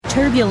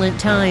Turbulent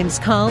times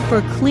call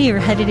for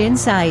clear-headed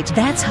insight.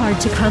 That's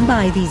hard to come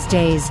by these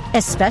days,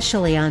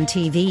 especially on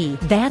TV.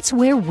 That's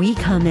where we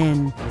come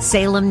in.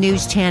 Salem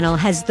News Channel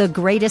has the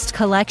greatest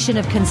collection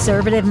of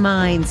conservative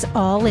minds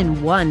all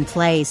in one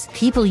place.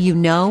 People you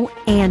know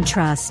and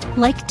trust,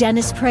 like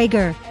Dennis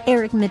Prager,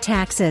 Eric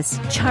Metaxas,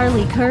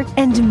 Charlie Kirk,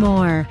 and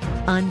more.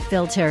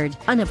 Unfiltered,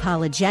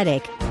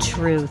 unapologetic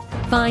truth.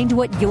 Find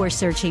what you're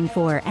searching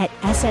for at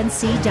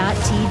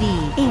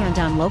snc.tv and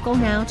on Local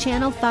Now,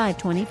 Channel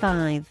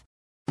 525.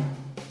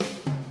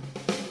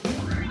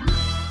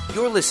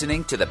 You're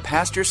listening to the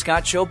Pastor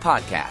Scott Show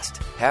podcast.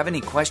 Have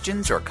any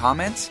questions or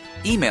comments?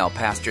 Email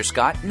Pastor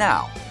Scott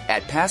now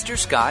at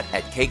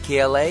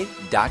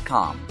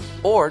pastorscott@kkla.com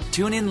or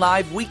tune in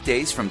live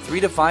weekdays from 3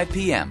 to 5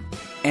 p.m.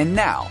 And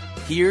now,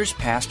 here's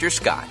Pastor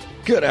Scott.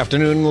 Good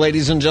afternoon,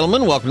 ladies and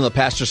gentlemen. Welcome to the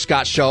Pastor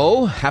Scott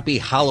Show. Happy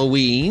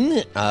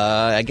Halloween.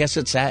 I guess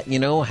it's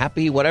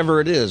happy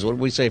whatever it is. What do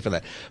we say for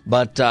that?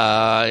 But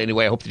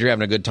anyway, I hope that you're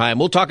having a good time.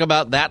 We'll talk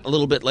about that a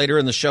little bit later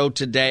in the show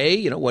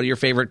today. What are your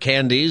favorite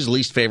candies,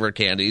 least favorite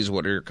candies?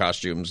 What are your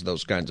costumes,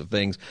 those kinds of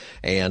things?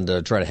 And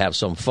try to have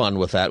some fun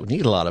with that. We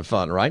need a lot of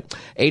fun, right?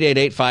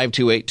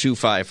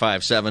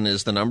 888-528-2557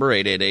 is the number,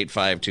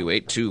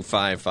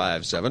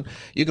 888-528-2557.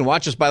 You can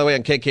watch us, by the way,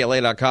 on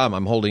KKLA.com.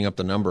 I'm holding up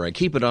the number. I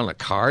keep it on a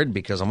card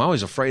because I'm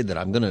always afraid that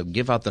I'm going to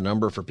give out the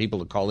number for people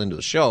to call into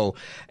the show,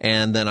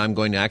 and then I'm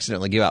going to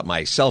accidentally give out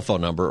my cell phone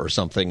number or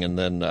something, and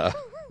then then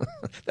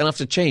I'll have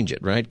to change it,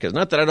 right? Because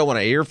not that I don't want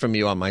to hear from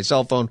you on my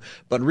cell phone,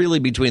 but really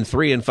between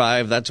 3 and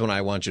 5, that's when I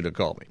want you to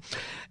call me.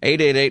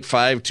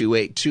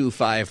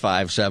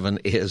 888-528-2557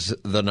 is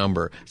the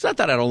number. It's not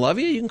that I don't love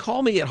you. You can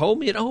call me at home,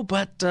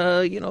 but,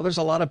 there's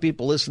a lot of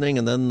people listening,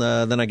 and then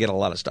I get a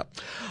lot of stuff.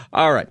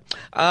 All right.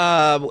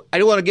 I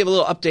do want to give a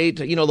little update.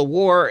 The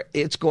war,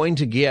 it's going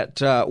to get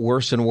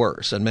worse and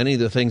worse, and many of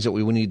the things that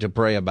we need to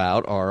pray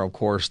about are, of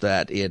course,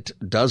 that it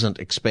doesn't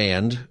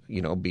expand,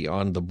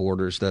 beyond the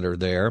borders that are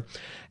there,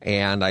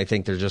 and I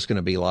think there's just going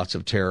to be lots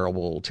of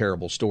terrible,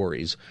 terrible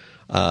stories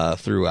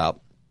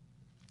throughout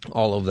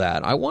all of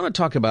that. I want to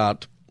talk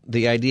about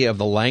the idea of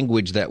the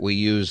language that we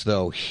use,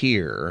 though,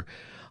 here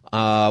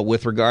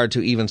with regard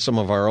to even some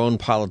of our own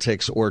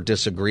politics or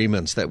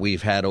disagreements that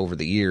we've had over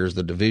the years,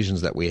 the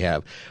divisions that we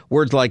have.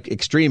 Words like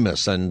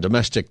extremists and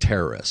domestic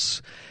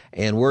terrorists,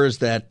 and words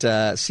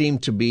that seem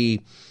to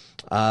be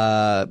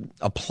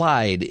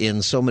applied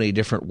in so many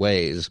different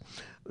ways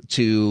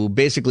to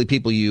basically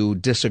people you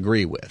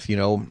disagree with,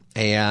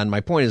 And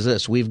my point is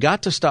this: we've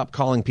got to stop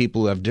calling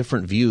people who have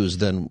different views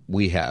than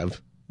we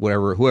have,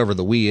 whoever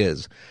the we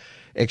is,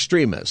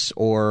 extremists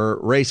or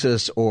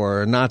racists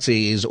or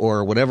Nazis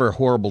or whatever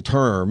horrible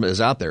term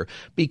is out there,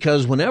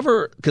 because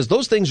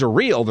those things are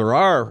real. I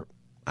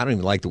don't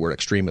even like the word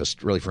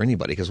extremist really for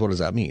anybody, because what does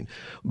that mean?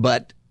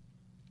 But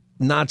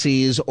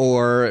Nazis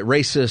or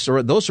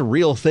racists, those are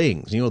real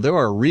things. There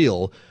are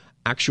real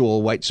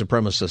actual white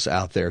supremacists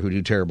out there who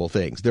do terrible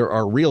things. There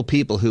are real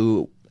people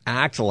who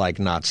act like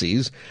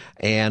Nazis,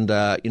 and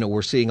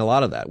we're seeing a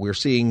lot of that. We're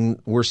seeing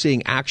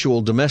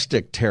actual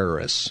domestic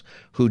terrorists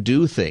who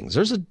do things.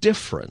 There's a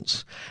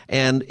difference,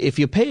 and if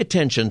you pay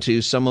attention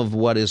to some of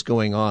what is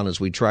going on as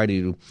we try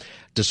to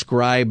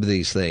describe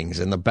these things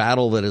and the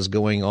battle that is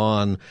going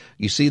on,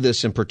 you see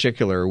this in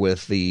particular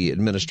with the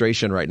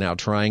administration right now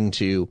trying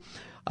to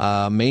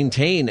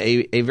maintain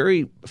a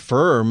very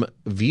firm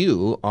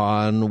view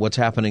on what's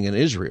happening in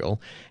Israel,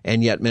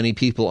 and yet many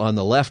people on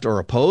the left are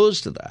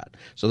opposed to that.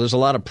 So there's a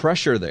lot of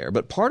pressure there.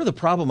 But part of the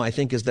problem, I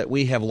think, is that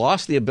we have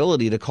lost the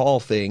ability to call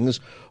things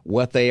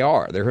what they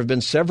are. There have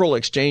been several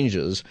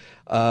exchanges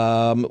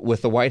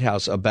with the White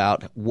House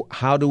about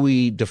how do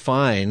we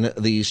define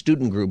the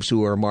student groups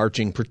who are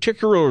marching,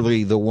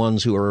 particularly the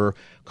ones who are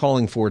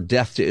calling for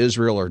death to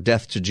Israel or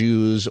death to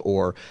Jews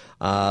or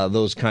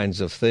those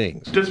kinds of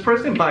things. Does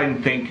President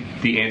Biden think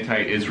the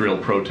anti-Israel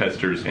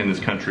protesters in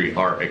this country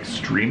are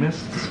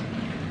extremists?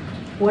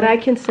 What I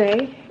can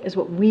say is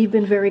what we've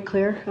been very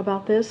clear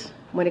about this.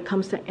 When it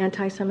comes to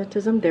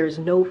anti-Semitism, there is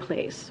no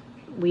place.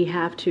 We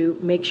have to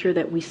make sure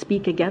that we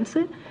speak against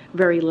it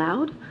very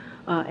loud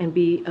and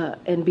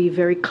be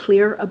very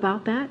clear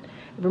about that.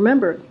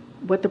 Remember,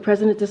 what the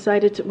president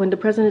when the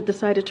president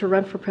decided to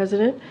run for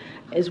president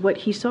is what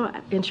he saw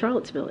in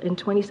Charlottesville in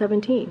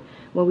 2017,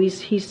 when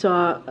he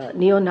saw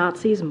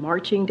neo-Nazis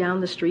marching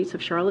down the streets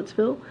of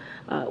Charlottesville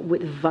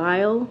with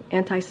vile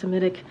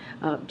anti-Semitic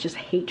just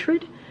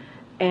hatred.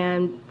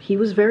 And he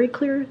was very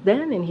clear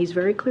then, and he's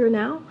very clear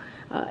now.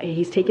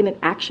 He's taken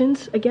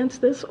actions against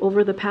this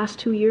over the past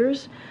 2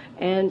 years,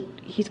 and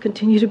he's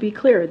continued to be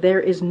clear. There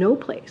is no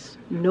place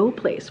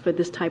for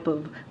this type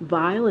of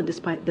vile and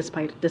despite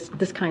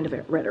this kind of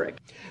rhetoric.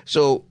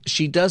 So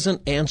she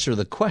doesn't answer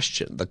the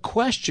question. The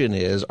question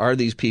is, are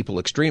these people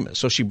extremists?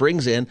 So she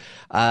brings in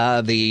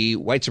the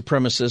white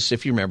supremacists.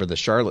 If you remember the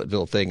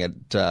Charlottesville thing, it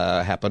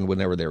happened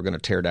whenever they were going to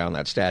tear down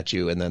that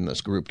statue, and then this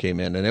group came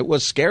in, and it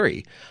was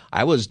scary.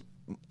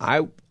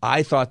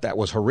 I thought that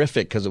was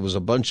horrific because it was a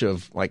bunch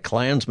of like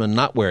Klansmen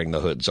not wearing the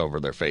hoods over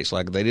their face.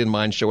 Like they didn't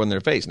mind showing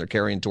their face, and they're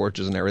carrying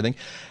torches and everything.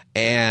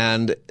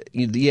 And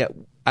yeah,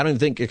 I don't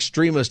think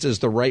extremist is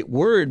the right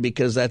word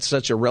because that's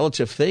such a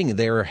relative thing.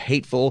 They're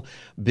hateful,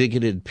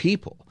 bigoted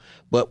people.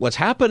 But what's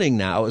happening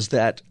now is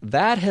that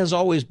has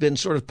always been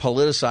sort of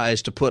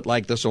politicized to put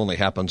like this only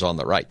happens on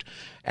the right.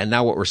 And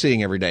now what we're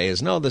seeing every day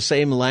is, no, the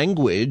same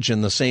language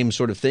and the same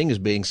sort of thing is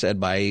being said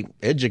by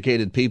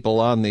educated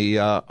people on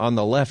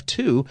the left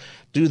too.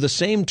 Do the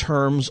same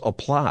terms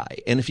apply?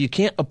 And if you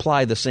can't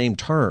apply the same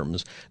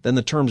terms, then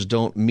the terms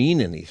don't mean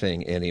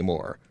anything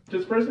anymore.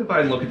 Does President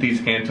Biden look at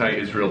these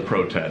anti-Israel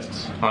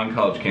protests on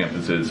college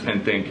campuses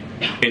and think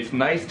it's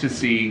nice to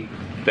see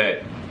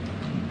that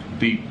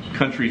the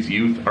country's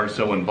youth are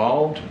so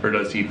involved, or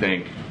does he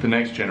think the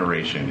next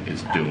generation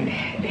is doomed?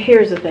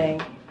 Here's the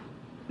thing.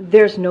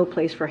 There's no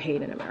place for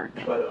hate in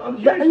America.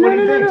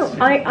 No.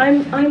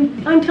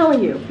 I'm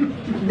telling you,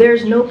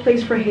 there's no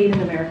place for hate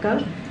in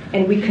America,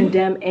 and we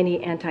condemn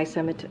any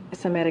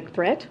anti-Semitic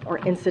threat or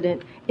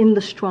incident in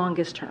the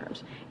strongest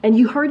terms. And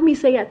you heard me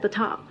say at the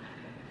top,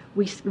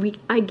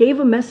 I gave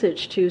a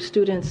message to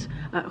students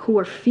who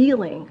are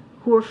feeling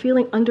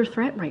under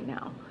threat right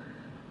now,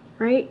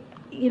 right?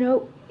 You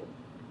know,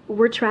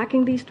 we're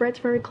tracking these threats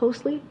very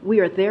closely. We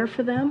are there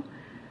for them.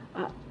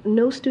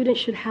 No student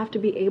should have to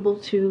be able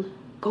to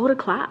go to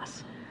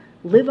class,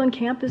 live on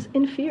campus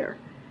in fear.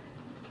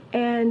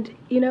 And,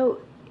 you know,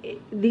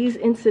 these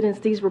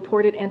incidents, these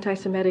reported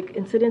anti-Semitic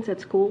incidents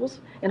at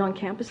schools and on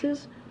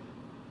campuses,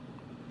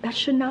 that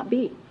should not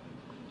be.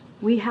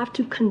 We have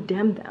to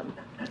condemn them.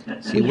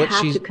 We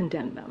have to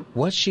condemn them.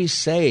 What she's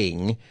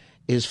saying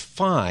is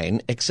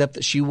fine, except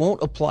that she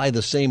won't apply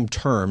the same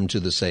term to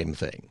the same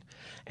thing.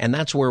 And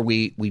that's where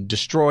we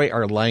destroy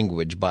our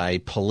language by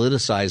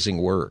politicizing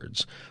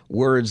words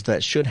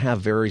that should have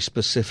very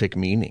specific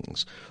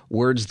meanings,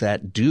 words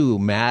that do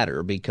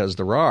matter because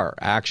there are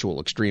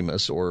actual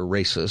extremists or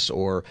racists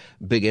or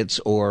bigots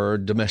or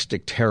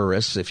domestic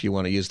terrorists, if you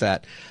want to use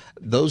that.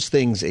 Those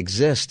things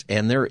exist,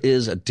 and there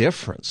is a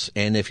difference.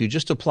 And if you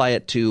just apply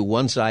it to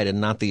one side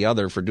and not the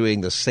other for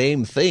doing the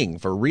same thing,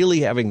 for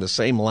really having the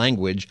same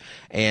language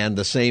and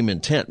the same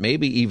intent,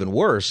 maybe even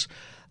worse,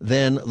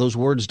 then those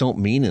words don't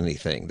mean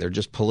anything. They're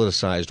just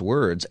politicized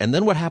words. And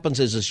then what happens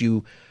is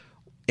you,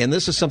 and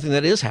this is something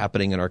that is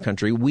happening in our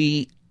country,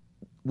 we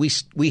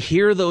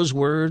hear those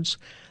words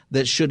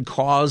that should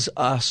cause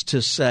us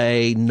to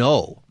say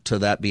no to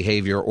that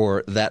behavior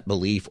or that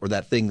belief or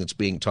that thing that's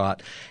being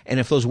taught. And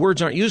if those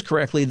words aren't used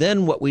correctly,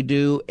 then what we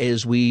do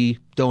is we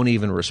don't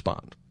even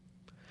respond.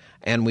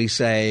 And we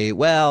say,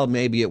 well,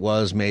 maybe it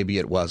was, maybe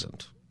it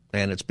wasn't.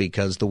 And it's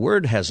because the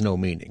word has no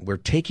meaning. We're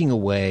taking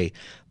away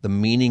the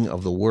meaning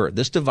of the word.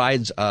 This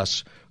divides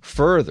us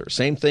further.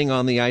 Same thing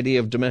on the idea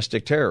of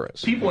domestic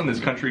terrorists. People in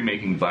this country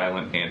making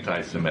violent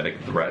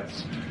anti-Semitic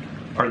threats,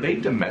 are they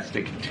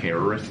domestic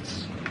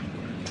terrorists?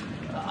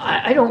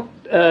 I don't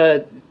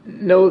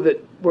know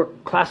that we're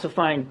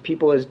classifying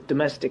people as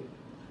domestic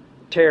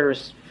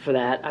terrorists for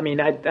that. I mean,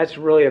 that's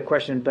really a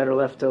question better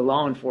left to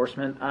law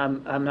enforcement.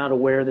 I'm not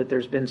aware that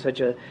there's been such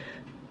a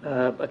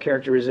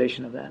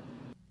characterization of that.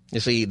 You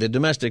see, the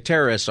domestic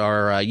terrorists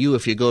are you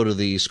if you go to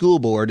the school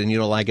board and you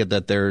don't like it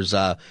that there's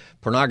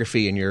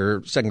pornography in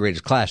your second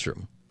grader's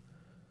classroom.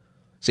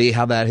 See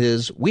how that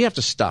is? We have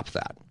to stop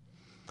that.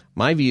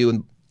 My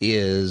view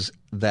is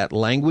that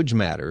language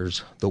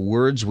matters, the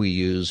words we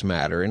use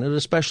matter, and it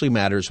especially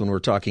matters when we're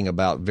talking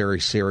about very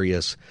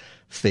serious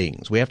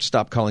things. We have to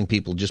stop calling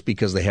people just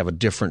because they have a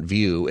different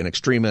view, an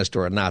extremist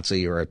or a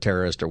Nazi or a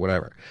terrorist or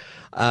whatever.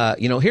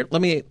 Here,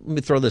 let me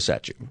throw this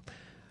at you.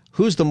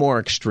 Who's the more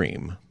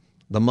extreme?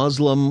 The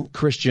Muslim,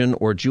 Christian,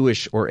 or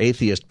Jewish or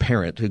atheist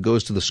parent who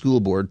goes to the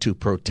school board to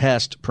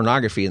protest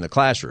pornography in the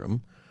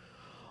classroom,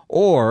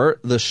 or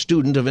the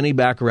student of any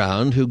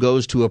background who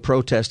goes to a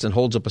protest and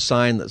holds up a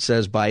sign that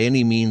says by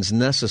any means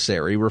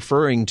necessary,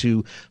 referring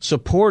to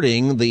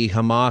supporting the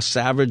Hamas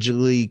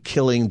savagely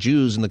killing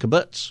Jews in the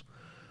kibbutz?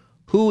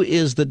 Who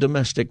is the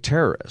domestic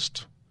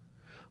terrorist?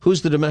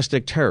 Who's the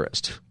domestic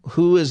terrorist?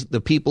 Who is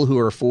the people who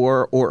are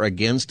for or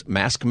against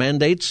mask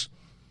mandates?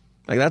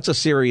 Like, that's a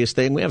serious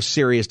thing. We have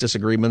serious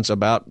disagreements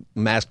about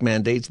mask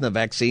mandates and the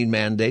vaccine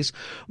mandates.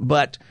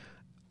 But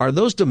are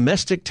those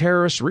domestic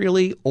terrorists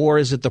really? Or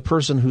is it the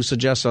person who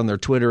suggests on their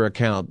Twitter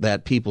account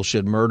that people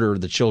should murder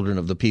the children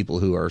of the people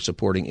who are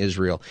supporting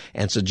Israel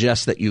and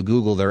suggests that you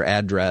Google their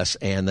address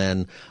and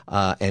then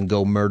and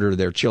go murder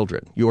their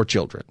children, your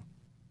children?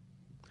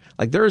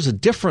 Like, there is a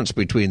difference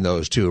between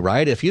those two,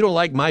 right? If you don't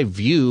like my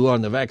view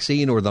on the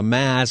vaccine or the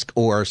mask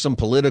or some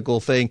political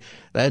thing,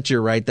 that's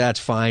your right.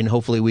 That's fine.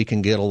 Hopefully we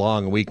can get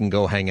along and we can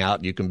go hang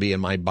out. You can be in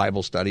my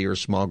Bible study or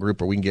small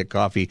group or we can get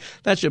coffee.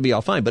 That should be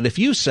all fine. But if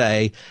you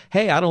say,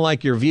 hey, I don't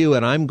like your view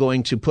and I'm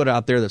going to put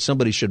out there that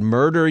somebody should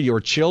murder your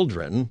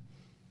children,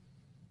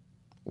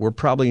 we're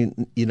probably,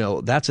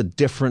 that's a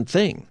different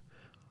thing.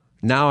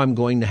 Now I'm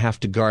going to have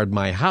to guard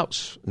my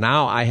house.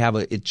 Now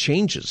it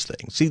changes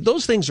things. See,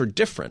 those things are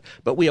different,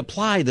 but we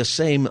apply the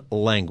same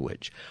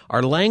language.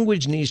 Our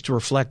language needs to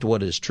reflect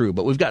what is true,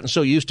 but we've gotten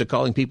so used to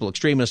calling people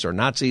extremists or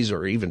Nazis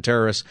or even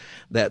terrorists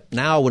that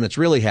now when it's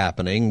really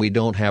happening, we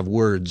don't have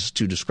words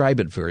to describe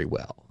it very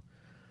well.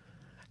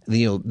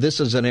 This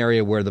is an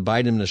area where the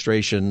Biden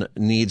administration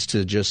needs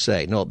to just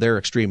say, no, they're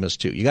extremists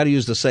too. You got to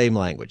use the same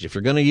language. If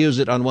you're going to use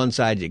it on one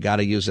side, you got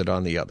to use it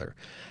on the other.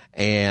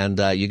 And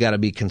you got to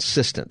be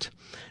consistent.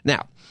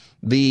 Now,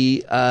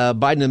 the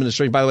Biden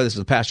administration, by the way, this is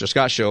the Pastor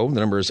Scott Show. The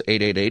number is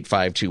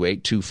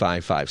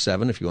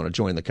 888-528-2557 if you want to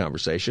join the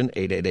conversation,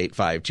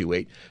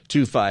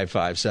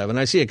 888-528-2557.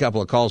 I see a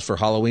couple of calls for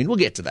Halloween. We'll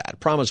get to that. I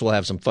promise we'll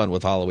have some fun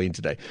with Halloween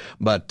today.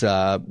 But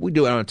we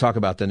do want to talk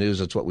about the news.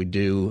 That's what we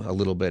do a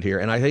little bit here.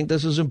 And I think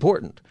this is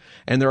important.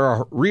 And there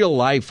are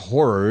real-life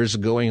horrors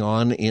going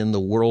on in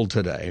the world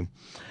today.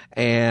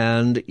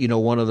 And,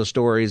 one of the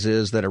stories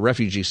is that a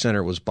refugee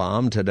center was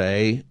bombed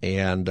today.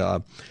 And,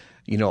 a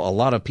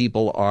lot of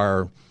people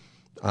are,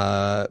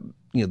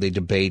 they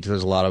debate.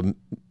 There's a lot of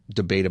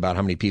debate about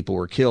how many people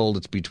were killed.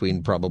 It's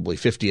between probably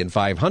 50 and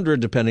 500,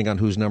 depending on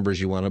whose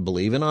numbers you want to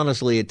believe. And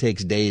honestly, it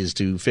takes days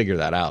to figure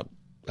that out,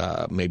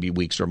 maybe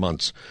weeks or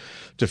months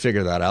to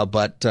figure that out.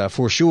 But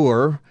for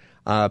sure,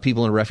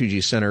 people in a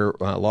refugee center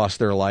lost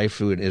their life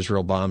who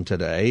Israel bombed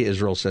today.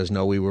 Israel says,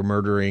 no, we were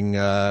murdering,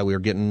 we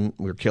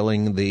were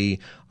killing the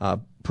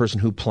person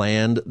who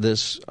planned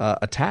this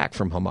attack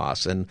from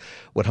Hamas. And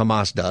what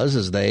Hamas does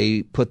is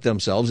they put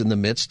themselves in the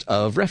midst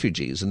of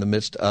refugees, in the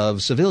midst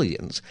of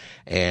civilians,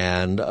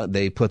 and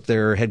they put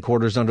their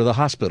headquarters under the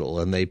hospital,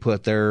 and they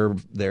put their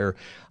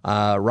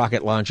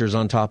rocket launchers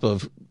on top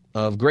of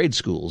grade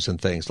schools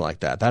and things like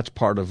that. That's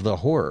part of the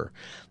horror.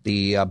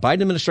 The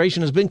Biden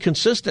administration has been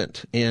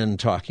consistent in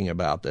talking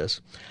about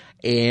this.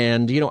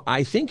 And,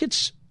 I think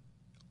it's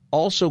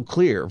also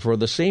clear for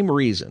the same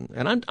reason.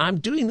 And I'm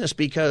doing this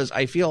because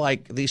I feel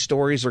like these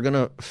stories are going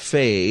to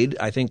fade.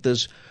 I think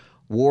this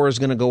war is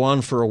going to go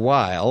on for a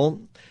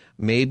while.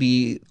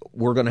 Maybe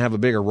we're going to have a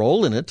bigger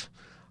role in it.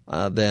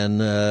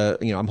 Then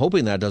I'm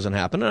hoping that doesn't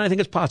happen. And I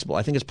think it's possible.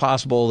 I think it's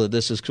possible that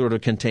this is sort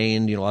of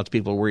contained. Lots of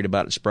people are worried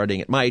about it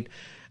spreading. It might.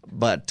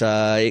 But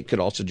it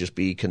could also just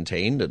be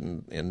contained,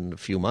 and in a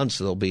few months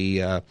there'll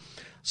be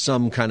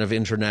some kind of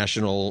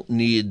international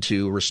need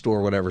to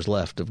restore whatever's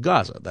left of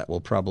Gaza. That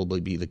will probably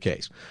be the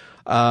case.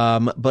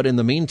 But in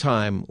the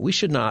meantime, we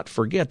should not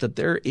forget that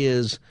there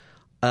is,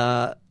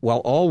 while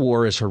all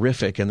war is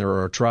horrific and there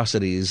are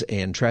atrocities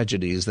and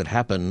tragedies that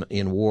happen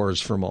in wars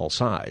from all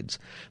sides,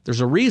 there's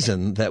a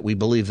reason that we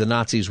believe the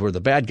Nazis were the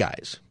bad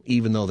guys,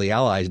 even though the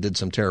Allies did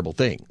some terrible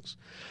things.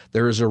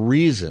 There is a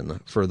reason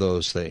for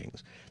those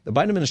things. The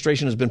Biden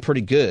administration has been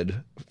pretty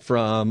good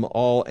from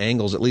all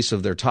angles, at least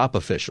of their top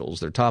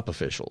officials,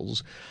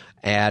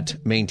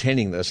 at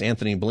maintaining this.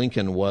 Anthony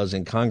Blinken was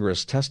in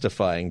Congress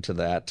testifying to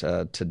that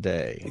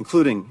today.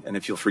 Including, and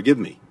if you'll forgive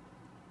me,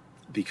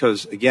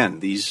 because,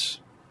 again, these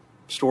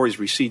stories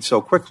recede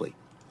so quickly.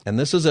 And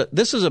this is a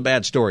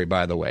bad story,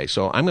 by the way,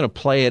 so I'm going to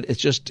play it.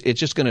 It's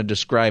just going to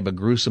describe a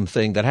gruesome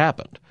thing that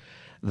happened.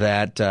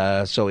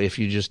 So if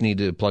you just need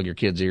to plug your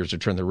kids' ears or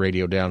turn the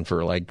radio down for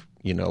a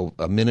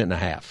minute and a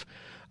half.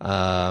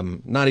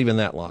 Not even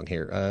that long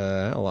here.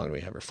 How long do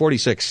we have here?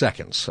 46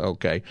 seconds.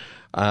 Okay.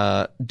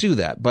 Do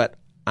that. But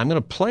I'm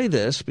going to play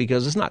this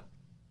because it's not,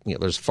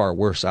 there's far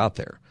worse out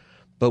there.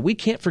 But we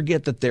can't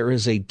forget that there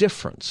is a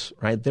difference,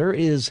 right? There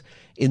is,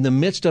 in the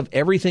midst of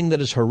everything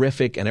that is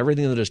horrific and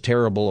everything that is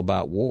terrible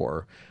about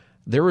war,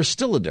 there is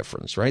still a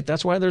difference, right?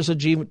 That's why there's a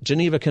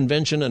Geneva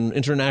Convention and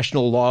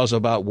international laws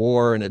about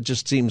war, and it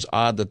just seems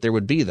odd that there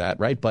would be that,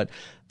 right? But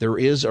there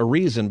is a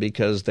reason,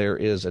 because there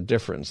is a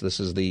difference. This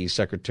is the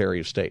Secretary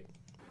of State.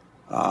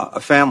 A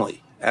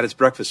family at its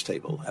breakfast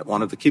table at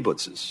one of the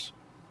kibbutzes.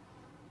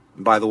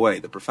 And by the way,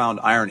 the profound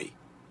irony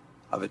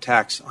of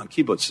attacks on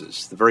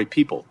kibbutzes, the very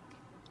people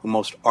who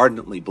most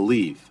ardently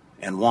believe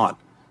and want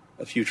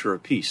a future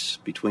of peace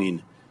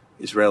between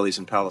Israelis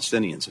and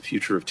Palestinians, a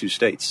future of two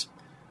states.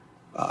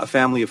 A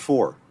family of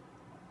four,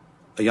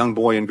 a young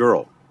boy and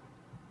girl,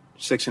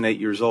 6 and 8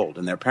 years old,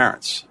 and their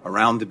parents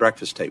around the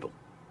breakfast table.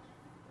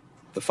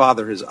 The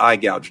father, his eye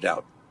gouged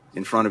out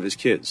in front of his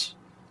kids.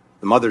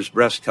 The mother's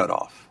breast cut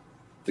off.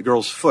 The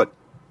girl's foot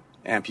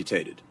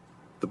amputated.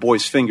 The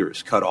boy's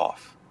fingers cut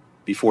off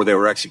before they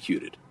were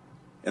executed.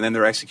 And then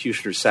their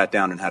executioners sat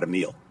down and had a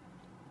meal.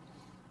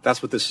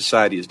 That's what this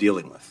society is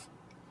dealing with.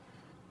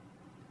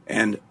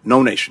 And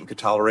no nation could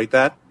tolerate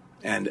that.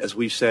 And as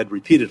we've said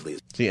repeatedly.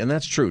 See, and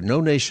that's true. No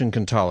nation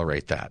can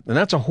tolerate that. And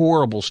that's a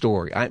horrible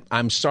story.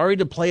 I'm sorry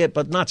to play it,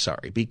 but not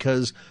sorry,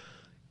 because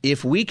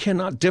if we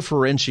cannot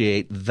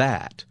differentiate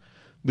that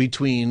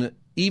between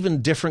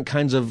even different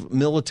kinds of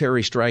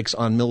military strikes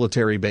on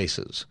military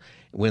bases,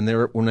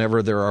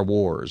 whenever there are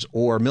wars,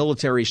 or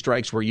military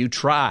strikes where you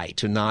try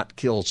to not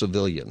kill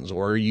civilians,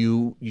 or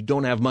you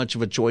don't have much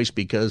of a choice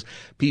because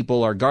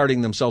people are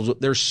guarding themselves.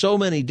 There's so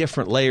many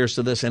different layers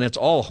to this, and it's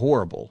all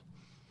horrible.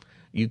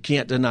 You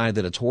can't deny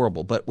that it's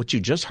horrible. But what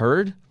you just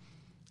heard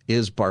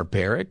is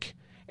barbaric,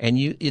 and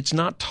it's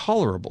not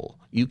tolerable.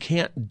 You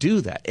can't do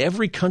that.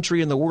 Every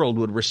country in the world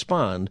would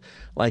respond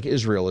like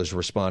Israel is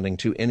responding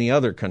to any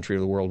other country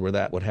of the world where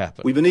that would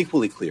happen. We've been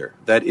equally clear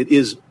that it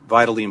is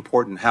vitally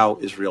important how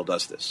Israel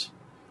does this.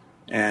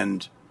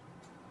 And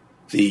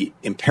the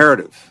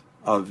imperative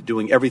of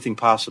doing everything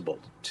possible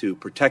to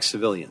protect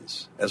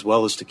civilians as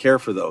well as to care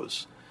for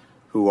those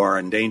who are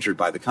endangered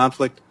by the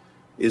conflict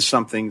is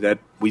something that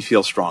we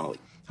feel strongly.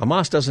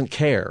 Hamas doesn't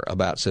care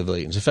about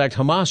civilians. In fact,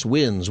 Hamas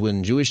wins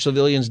when Jewish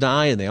civilians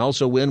die, and they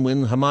also win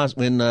when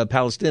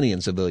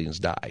Palestinian civilians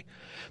die,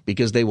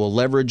 because they will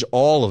leverage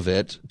all of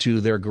it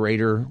to their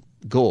greater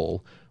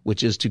goal,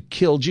 which is to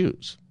kill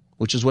Jews,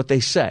 which is what they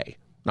say.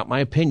 Not my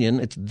opinion,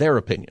 it's their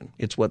opinion.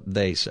 It's what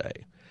they say.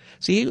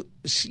 See,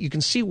 you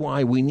can see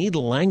why we need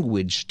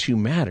language to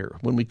matter.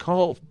 When we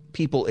call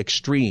people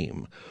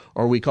extreme,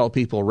 or we call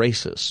people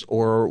racist,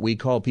 or we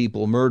call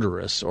people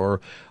murderous, or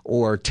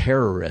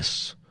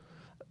terrorists,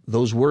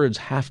 those words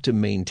have to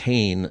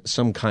maintain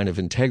some kind of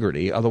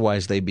integrity.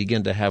 Otherwise, they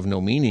begin to have no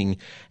meaning.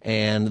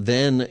 And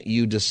then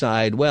you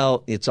decide,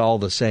 well, it's all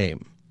the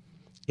same.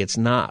 It's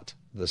not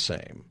the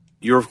same.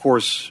 You're, of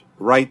course,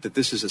 right that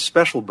this is a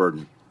special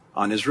burden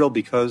on Israel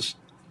because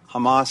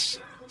Hamas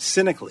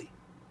cynically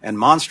and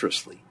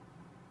monstrously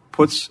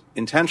puts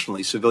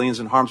intentionally civilians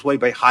in harm's way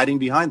by hiding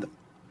behind them,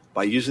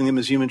 by using them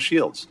as human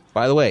shields.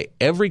 By the way,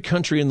 every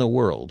country in the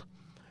world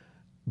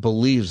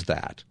believes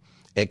that,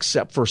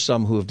 except for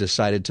some who have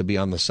decided to be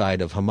on the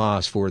side of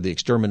Hamas for the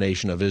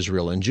extermination of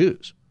Israel and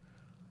Jews.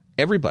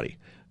 Everybody,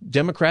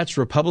 Democrats,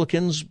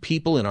 Republicans,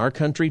 people in our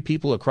country,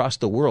 people across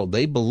the world,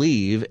 they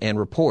believe and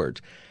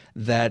report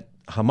that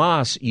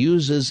Hamas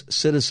uses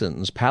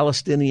citizens,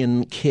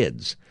 Palestinian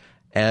kids,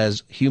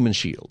 as human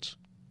shields.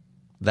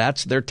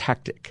 That's their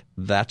tactic.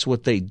 That's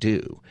what they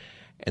do.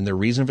 And the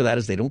reason for that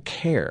is they don't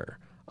care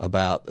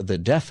about the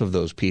death of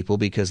those people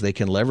because they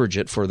can leverage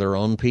it for their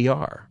own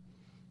PR.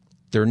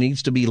 There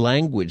needs to be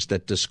language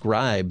that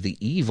describe the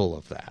evil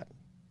of that.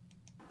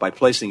 By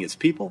placing its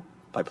people,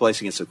 by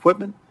placing its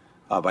equipment,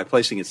 by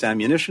placing its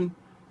ammunition,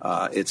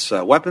 its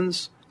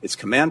weapons, its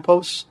command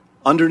posts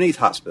underneath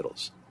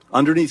hospitals,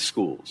 underneath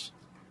schools,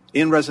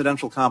 in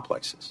residential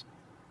complexes.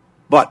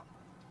 But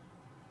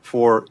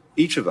for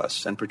each of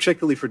us, and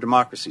particularly for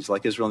democracies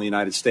like Israel and the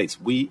United States,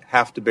 we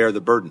have to bear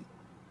the burden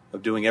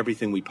of doing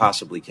everything we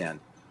possibly can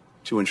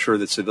to ensure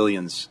that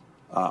civilians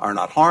are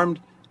not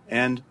harmed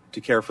and to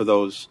care for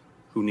those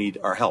who need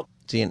our help.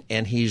 See,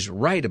 and he's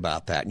right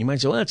about that. You might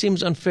say, well, that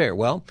seems unfair.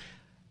 Well,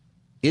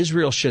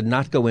 Israel should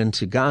not go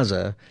into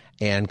Gaza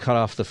and cut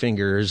off the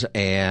fingers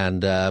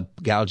and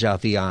gouge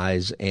out the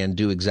eyes and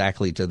do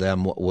exactly to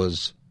them what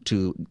was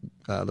to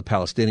the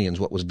Palestinians,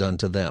 what was done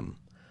to them.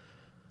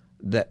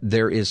 That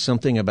there is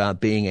something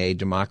about being a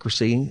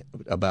democracy,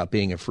 about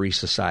being a free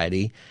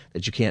society,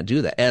 that you can't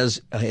do that.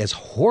 As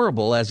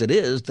horrible as it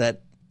is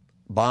that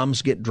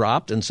bombs get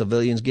dropped and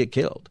civilians get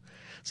killed.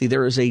 See,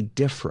 there is a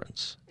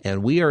difference.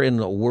 And we are in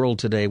a world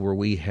today where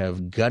we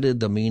have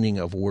gutted the meaning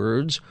of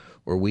words,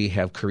 where we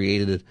have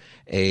created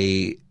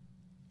a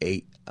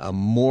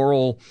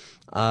moral,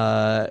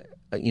 a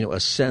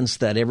sense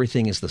that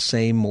everything is the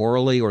same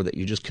morally, or that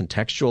you just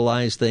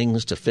contextualize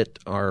things to fit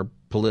our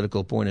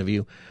political point of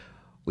view.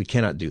 We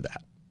cannot do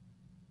that.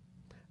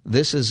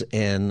 This is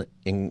an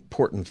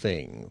important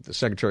thing. The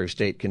Secretary of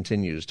State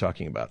continues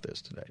talking about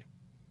this today.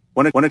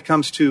 When it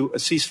comes to a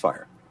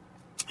ceasefire,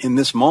 in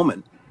this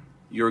moment,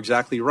 you're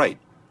exactly right.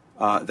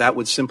 That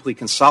would simply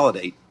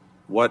consolidate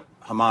what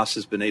Hamas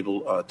has been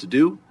able to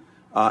do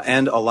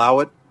and allow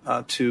it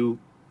to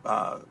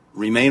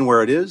remain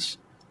where it is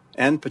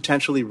and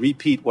potentially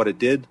repeat what it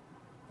did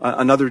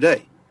another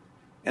day.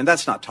 And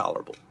that's not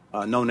tolerable.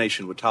 No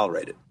nation would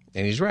tolerate it.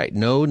 And he's right.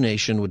 No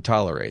nation would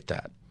tolerate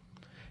that.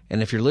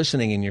 And if you're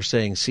listening and you're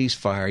saying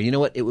ceasefire, you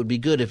know what? It would be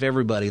good if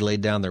everybody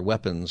laid down their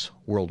weapons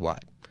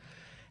worldwide.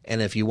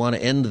 And if you want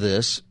to end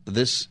this,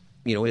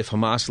 if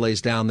Hamas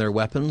lays down their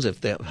weapons,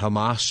 if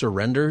Hamas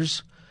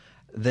surrenders,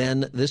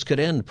 then this could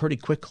end pretty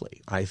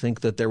quickly. I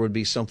think that there would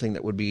be something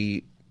that would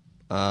be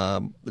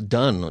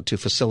done to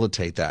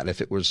facilitate that if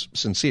it was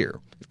sincere,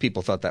 if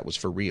people thought that was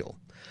for real.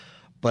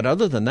 But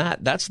other than that,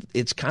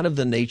 it's kind of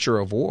the nature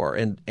of war.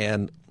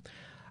 And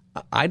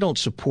I don't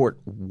support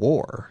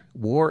war.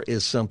 War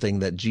is something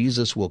that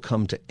Jesus will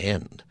come to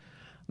end,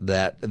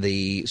 that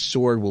the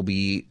sword will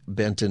be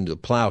bent into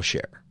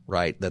plowshare,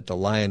 right? That the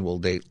lion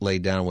will lay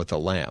down with the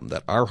lamb,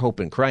 that our hope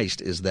in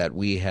Christ is that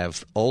we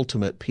have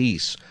ultimate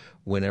peace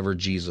whenever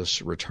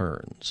Jesus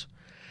returns.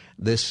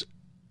 This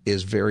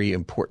is very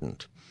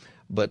important.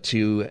 But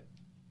to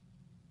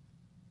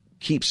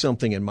keep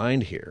something in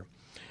mind here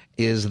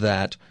is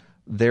that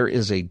there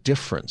is a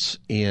difference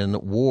in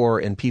war,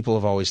 and people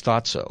have always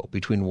thought so,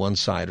 between one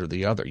side or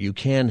the other. You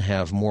can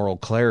have moral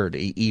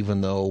clarity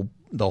even though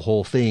the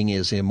whole thing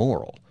is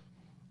immoral,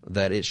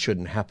 that it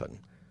shouldn't happen.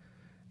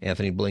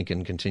 Anthony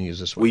Blinken continues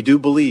this way. We do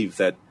believe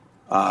that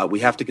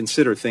we have to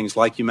consider things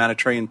like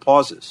humanitarian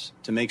pauses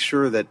to make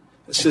sure that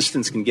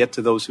assistance can get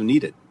to those who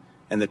need it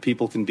and that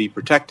people can be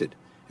protected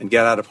and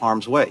get out of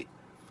harm's way.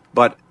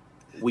 But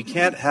we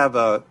can't have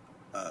a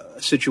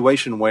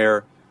situation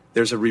where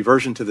there's a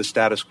reversion to the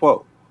status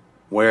quo,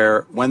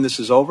 where when this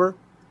is over,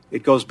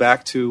 it goes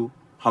back to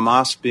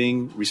Hamas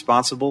being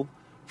responsible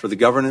for the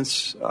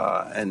governance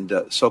and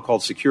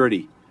so-called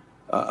security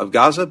of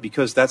Gaza,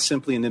 because that's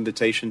simply an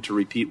invitation to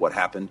repeat what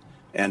happened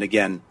And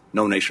again,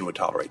 no nation would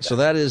tolerate that. So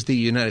that is the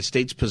United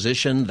States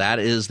position. That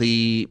is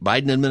the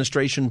Biden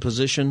administration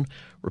position.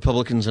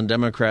 Republicans and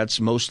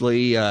Democrats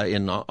mostly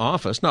in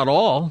office, not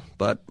all,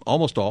 but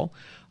almost all,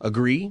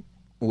 agree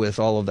with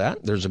all of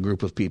that. There's a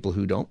group of people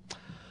who don't.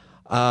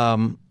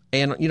 And,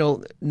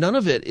 none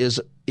of it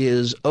is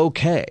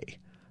okay.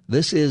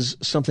 This is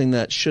something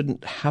that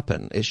shouldn't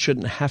happen. It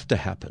shouldn't have to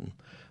happen.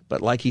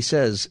 But like he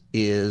says,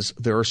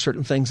 there are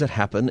certain things that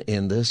happen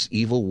in this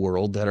evil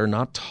world that are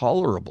not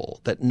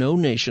tolerable, that no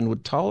nation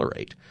would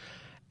tolerate.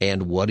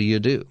 And what do you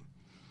do?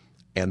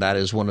 And that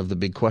is one of the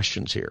big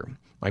questions here.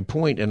 My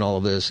point in all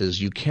of this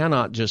is you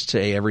cannot just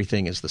say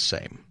everything is the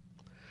same.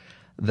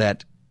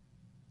 That,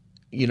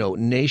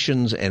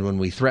 nations, and when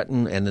we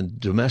threaten and then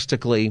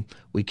domestically,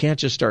 we can't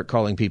just start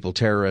calling people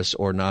terrorists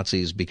or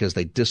Nazis because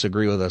they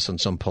disagree with us on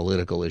some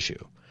political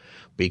issue.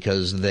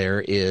 Because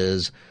there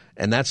is,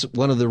 and that's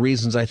one of the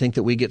reasons I think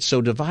that we get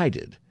so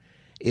divided,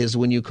 is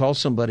when you call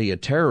somebody a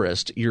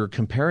terrorist, you're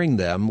comparing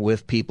them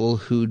with people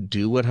who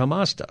do what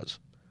Hamas does.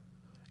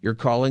 You're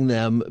calling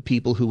them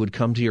people who would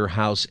come to your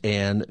house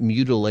and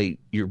mutilate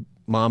your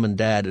mom and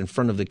dad in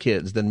front of the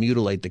kids, then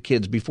mutilate the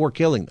kids before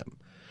killing them,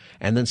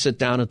 and then sit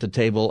down at the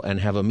table and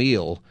have a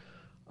meal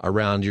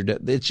around your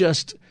dead. It's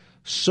just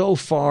so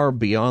far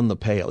beyond the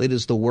pale. It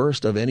is the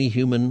worst of any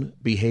human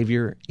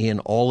behavior in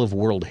all of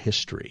world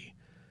history.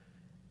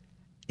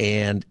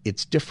 And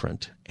it's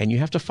different, and you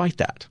have to fight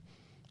that.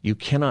 You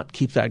cannot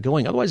keep that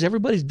going. Otherwise,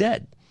 everybody's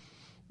dead.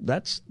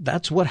 That's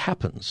what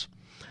happens.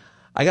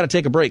 I got to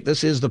take a break.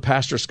 This is the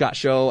Pastor Scott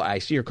Show. I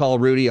see your call,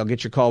 Rudy. I'll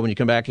get your call when you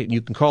come back.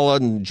 You can call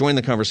and join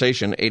the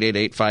conversation,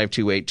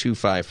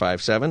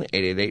 888-528-2557,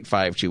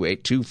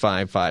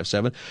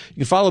 888-528-2557. You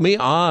can follow me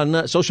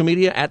on social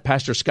media at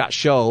Pastor Scott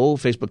Show,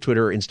 Facebook,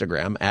 Twitter,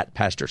 Instagram at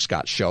Pastor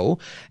Scott Show.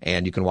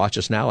 And you can watch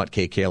us now at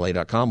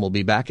kkla.com. We'll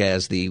be back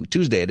as the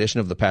Tuesday edition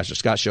of the Pastor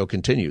Scott Show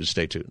continues.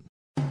 Stay tuned.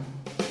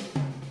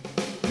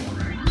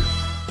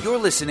 You're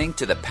listening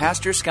to the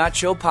Pastor Scott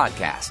Show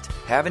podcast.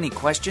 Have any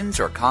questions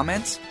or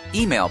comments?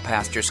 Email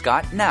Pastor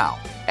Scott now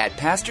at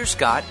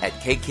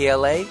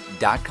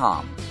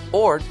pastorscott@kkla.com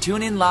or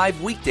tune in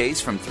live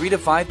weekdays from 3 to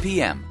 5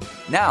 p.m.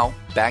 Now,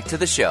 back to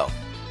the show.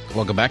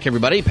 Welcome back,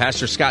 everybody.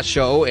 Pastor Scott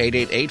Show,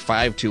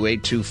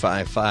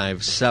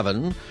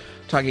 888-528-2557.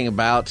 Talking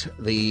about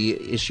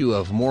the issue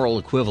of moral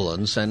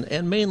equivalence,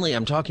 and mainly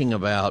I'm talking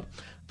about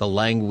the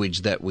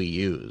language that we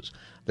use.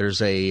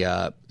 There's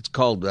it's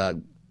called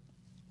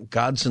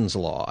Godson's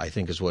Law, I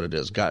think is what it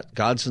is.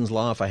 Godson's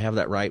Law, if I have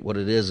that right, what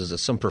it is that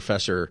some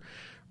professor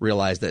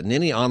realized that in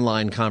any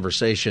online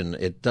conversation,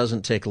 it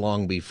doesn't take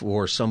long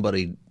before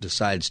somebody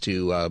decides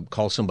to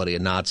call somebody a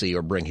Nazi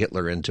or bring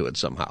Hitler into it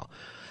somehow.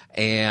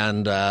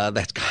 And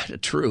that's kind of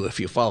true if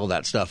you follow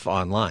that stuff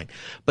online.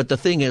 But the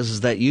thing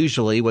is that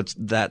usually what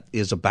that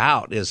is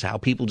about is how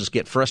people just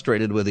get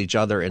frustrated with each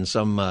other in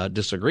some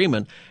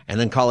disagreement and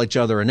then call each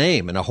other a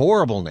name, and a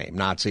horrible name,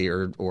 Nazi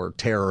or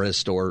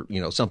terrorist or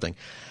something.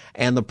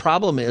 And the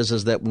problem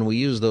is that when we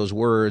use those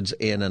words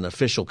in an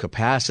official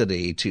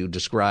capacity to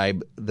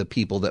describe the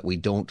people that we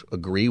don't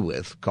agree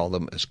with, call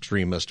them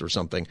extremist or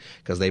something,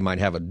 because they might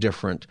have a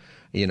different,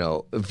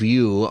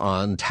 view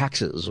on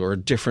taxes or a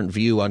different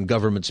view on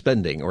government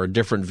spending or a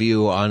different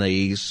view on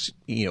a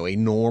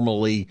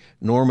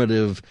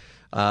normative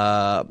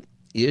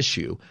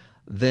issue,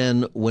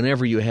 then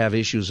whenever you have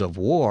issues of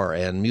war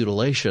and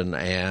mutilation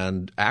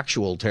and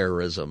actual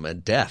terrorism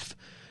and death,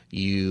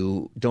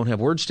 you don't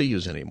have words to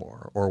use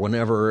anymore. Or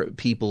whenever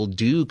people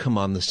do come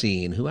on the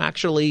scene who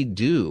actually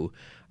do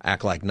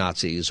act like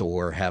Nazis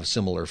or have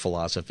similar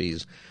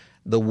philosophies,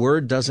 the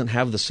word doesn't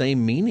have the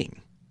same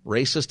meaning.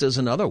 Racist is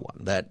another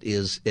one.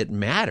 It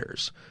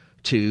matters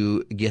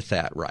to get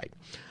that right.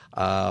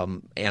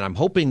 And I'm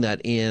hoping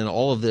that in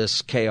all of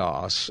this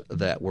chaos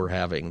that we're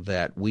having,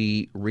 that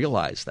we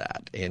realize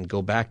that and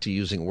go back to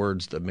using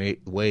words the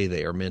way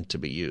they are meant to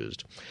be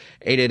used.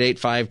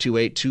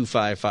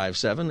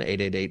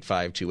 888-528-2557,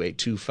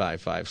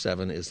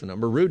 888-528-2557 is the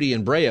number. Rudy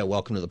and Brea,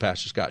 welcome to the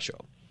Pastor Scott Show.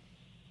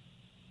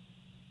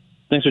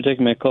 Thanks for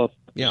taking my call.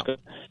 Yeah.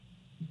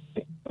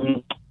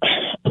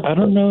 I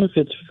don't know if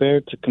it's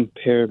fair to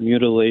compare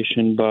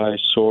mutilation by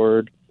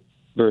sword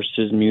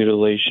versus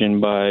mutilation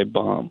by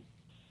bomb,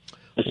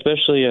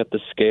 especially at the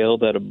scale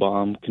that a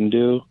bomb can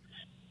do.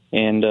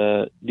 And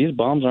these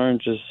bombs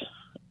aren't just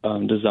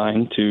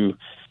designed to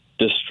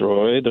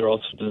destroy. They're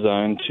also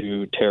designed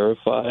to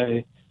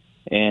terrify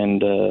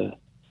and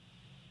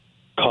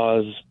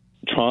cause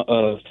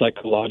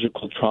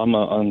psychological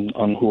trauma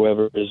on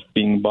whoever is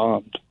being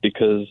bombed,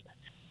 because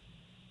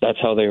that's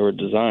how they were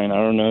designed. I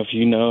don't know if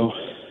you know,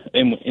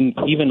 and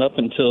even up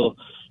until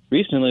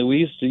recently, we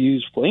used to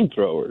use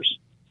flamethrowers.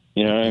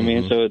 You know what I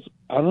mean? So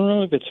I don't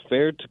know if it's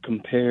fair to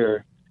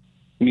compare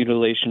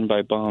mutilation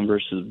by bomb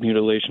versus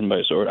mutilation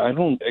by sword. I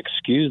don't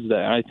excuse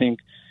that. I think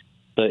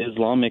the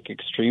Islamic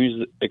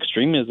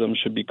extremism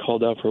should be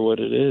called out for what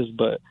it is,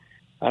 but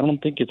I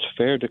don't think it's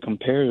fair to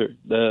compare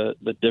the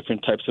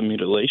different types of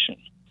mutilation.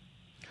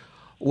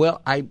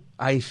 Well,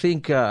 I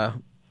think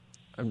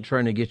I'm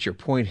trying to get your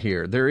point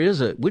here.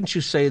 Wouldn't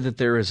you say that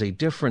there is a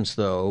difference,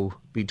 though,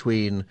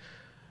 between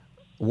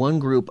one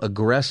group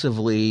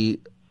aggressively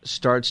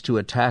starts to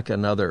attack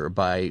another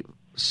by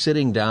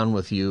sitting down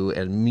with you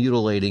and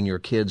mutilating your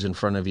kids in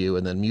front of you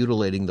and then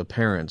mutilating the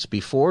parents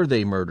before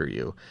they murder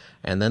you,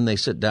 and then they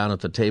sit down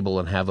at the table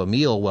and have a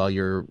meal while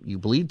you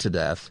bleed to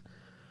death?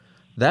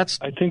 I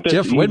think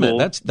that's evil. Wait a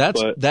minute.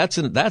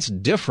 That's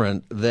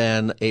different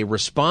than a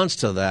response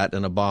to that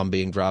and a bomb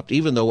being dropped.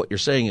 Even though what you're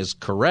saying is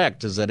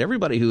correct, is that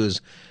everybody who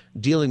is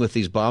dealing with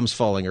these bombs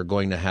falling are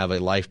going to have a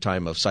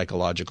lifetime of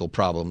psychological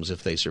problems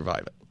if they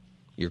survive it.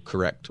 You're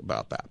correct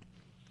about that.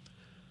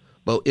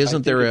 But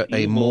isn't there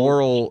a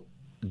moral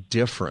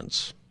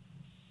difference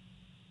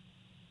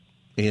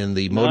in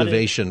the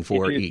motivation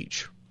for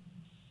each?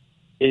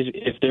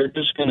 If they're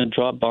just going to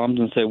drop bombs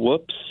and say,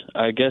 whoops,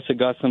 I guess it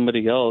got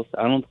somebody else,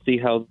 I don't see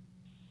how...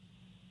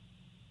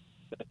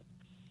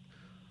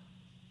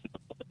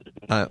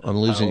 I'm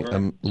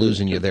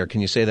losing you there. Can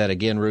you say that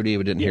again, Rudy?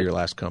 We didn't hear your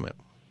last comment.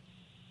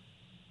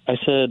 I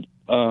said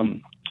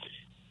to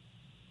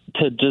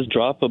just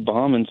drop a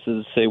bomb and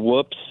to say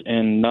whoops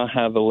and not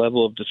have a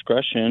level of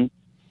discretion,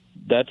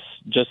 that's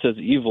just as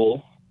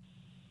evil.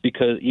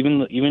 Because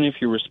even if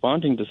you're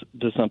responding to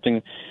something,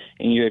 and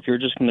if you're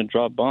just going to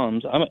drop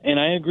bombs, and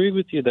I agree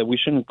with you that we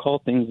shouldn't call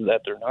things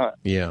that they're not.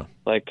 Yeah.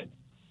 Like,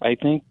 I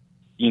think,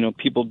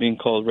 people being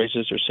called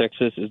racist or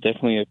sexist is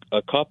definitely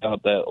a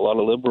cop-out that a lot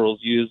of liberals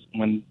use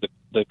when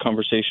the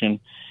conversation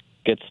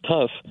gets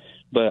tough.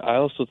 But I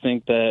also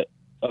think that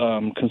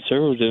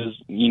conservatives,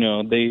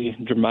 they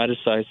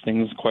dramatize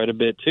things quite a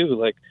bit too.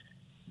 Like,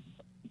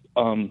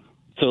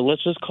 so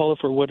let's just call it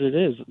for what it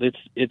is.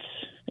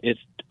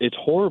 It's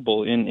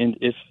horrible, and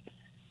if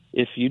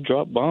you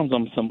drop bombs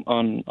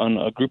on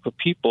a group of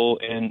people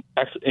and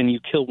you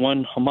kill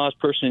one Hamas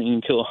person and you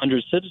kill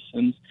 100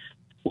 citizens,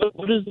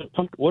 what is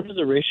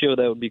the ratio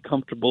that would be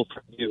comfortable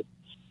for you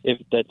if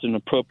that's an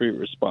appropriate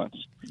response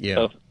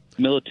of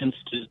militants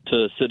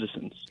to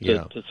citizens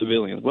to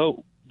civilians?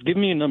 Well, give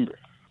me a number.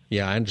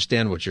 Yeah, I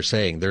understand what you're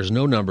saying. There's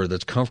no number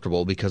that's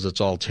comfortable because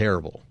it's all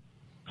terrible.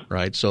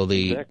 Right, so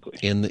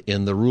in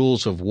the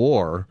rules of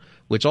war,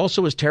 which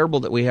also is terrible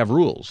that we have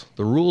rules.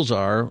 The rules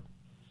are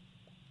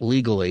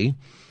legally,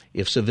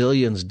 if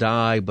civilians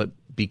die, but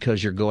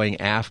because you're going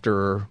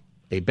after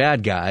a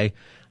bad guy,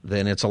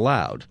 then it's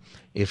allowed.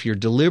 If you're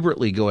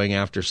deliberately going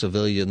after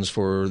civilians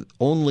for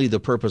only the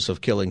purpose of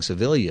killing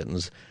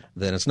civilians,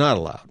 then it's not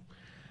allowed.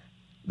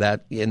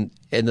 And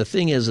the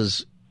thing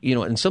is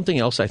and something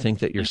else I think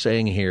that you're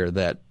saying here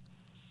that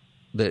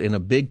in a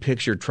big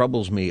picture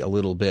troubles me a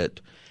little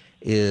bit.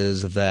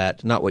 Is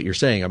that not what you're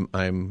saying?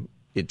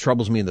 It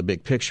troubles me in the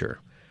big picture.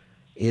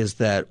 Is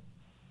that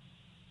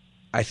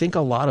I think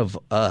a lot of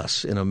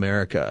us in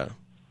America,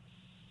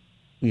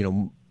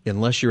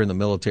 unless you're in the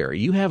military,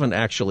 you haven't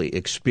actually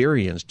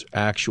experienced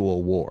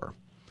actual war,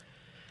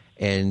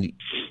 and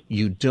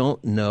you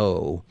don't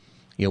know.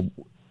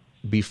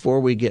 Before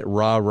we get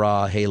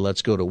rah, hey,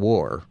 let's go to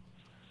war,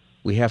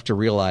 we have to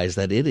realize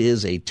that it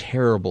is a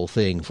terrible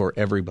thing for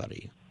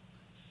everybody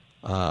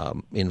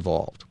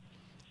involved.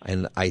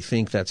 And I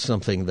think that's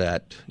something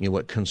that,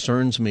 what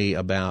concerns me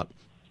about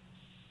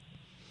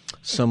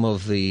some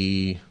of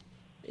I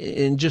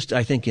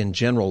think in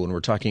general, when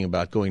we're talking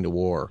about going to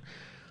war,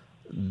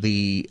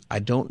 I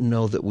don't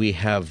know that we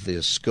have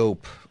the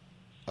scope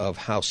of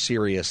how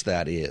serious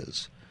that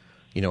is,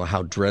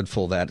 how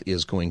dreadful that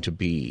is going to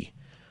be,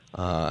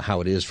 how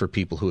it is for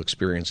people who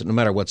experience it, no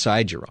matter what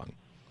side you're on.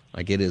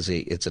 Like it's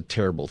a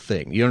terrible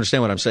thing. You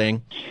understand what I'm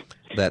saying?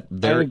 That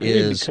there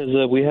is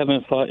because we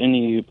haven't fought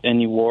any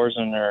wars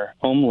in our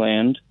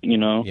homeland.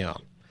 Yeah.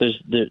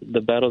 There's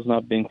the battle's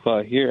not being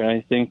fought here. And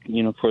I think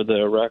for the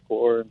Iraq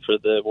War and for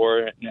the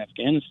war in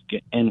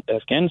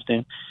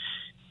Afghanistan,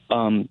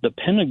 the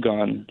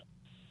Pentagon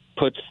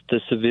puts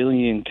the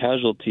civilian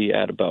casualty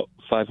at about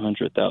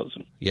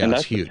 500,000. Yeah, and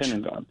that's huge. The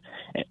Pentagon.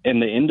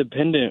 And the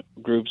independent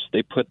groups,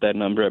 they put that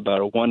number at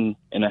about 1.5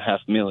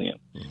 million.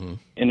 Mm-hmm.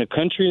 In a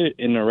country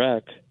in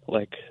Iraq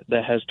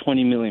that has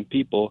 20 million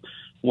people,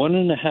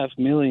 1.5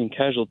 million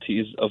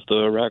casualties of the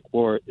Iraq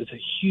War is a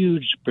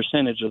huge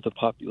percentage of the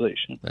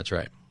population. That's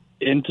right.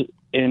 And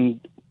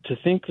to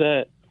think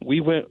that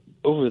we went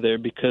over there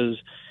because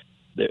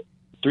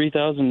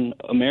 3,000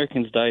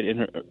 Americans died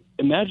in.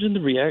 Imagine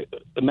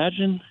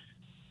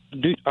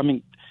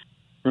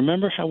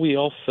remember how we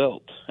all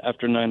felt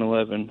after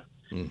 9/11.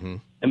 Mm-hmm.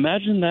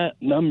 Imagine that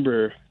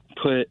number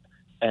put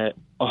at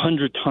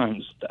 100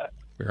 times that.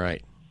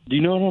 Right. Do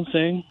you know what I'm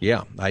saying?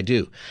 Yeah, I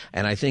do.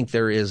 And I think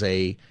there is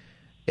a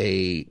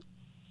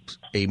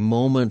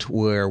moment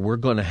where we're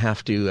going to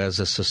have to, as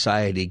a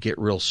society, get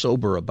real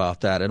sober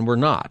about that, and we're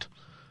not,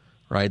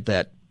 right?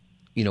 That,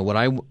 what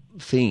I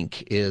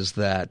think is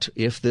that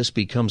if this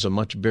becomes a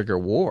much bigger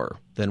war,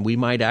 then we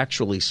might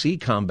actually see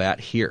combat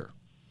here.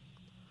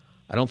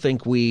 I don't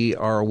think we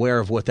are aware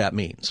of what that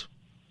means.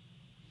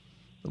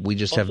 We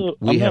just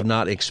have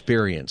not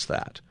experienced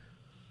that.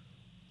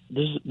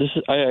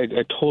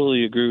 I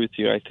totally agree with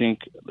you. I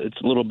think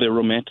it's a little bit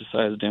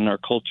romanticized in our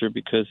culture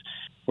because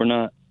we're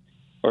not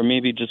or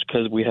maybe just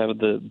because we have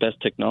the best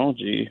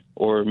technology,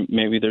 or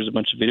maybe there's a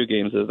bunch of video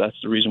games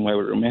that's the reason why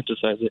we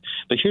romanticize it.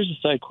 But here's a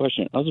side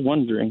question. I was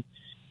wondering,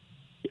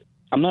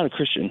 I'm not a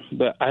Christian,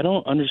 but I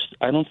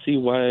don't see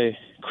why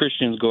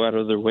Christians go out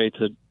of their way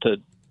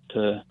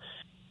to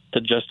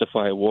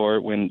justify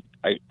war when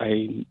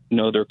I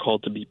know they're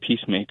called to be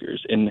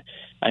peacemakers. And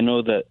I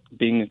know that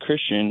being a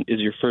Christian is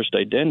your first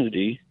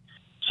identity.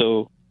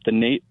 So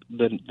the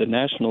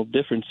national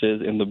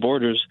differences in the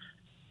borders,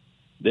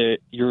 that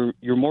you're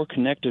more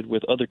connected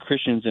with other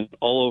Christians and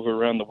all over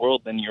around the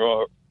world than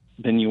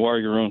you are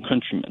your own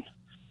countrymen.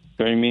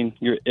 You know what I mean?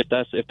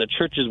 If the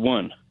church is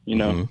one,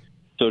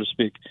 so to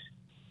speak.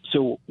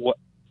 So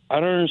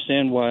I don't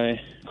understand why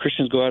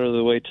Christians go out of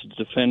the way to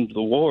defend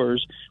the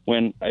wars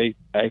when I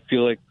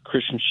feel like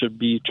Christians should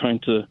be trying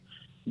to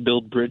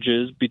build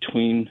bridges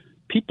between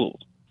people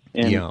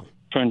and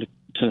trying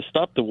to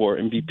stop the war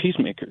and be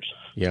peacemakers.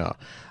 Yeah,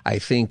 I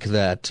think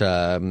that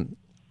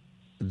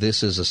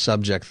this is a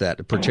subject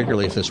that,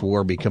 particularly if this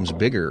war becomes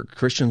bigger,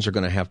 Christians are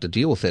going to have to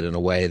deal with it in a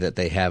way that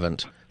they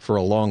haven't for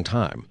a long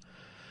time,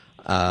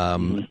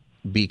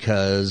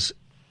 because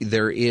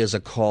there is a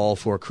call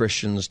for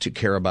Christians to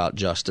care about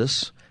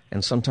justice,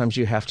 and sometimes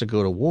you have to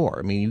go to war.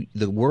 I mean,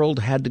 the world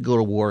had to go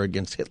to war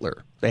against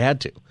Hitler. They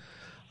had to.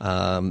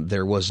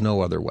 There was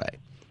no other way.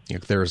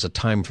 There is a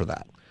time for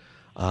that.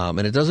 And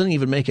it doesn't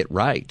even make it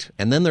right.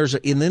 And then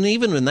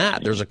even in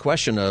that, there's a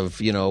question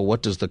of,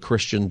 what does the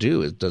Christian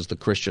do? Does the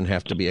Christian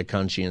have to be a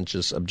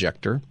conscientious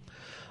objector?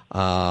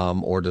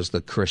 Or does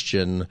the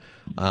Christian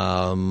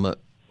arm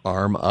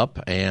up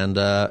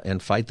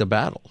and fight the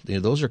battle?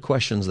 Those are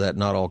questions that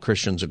not all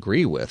Christians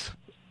agree with,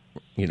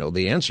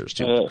 the answers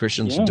to.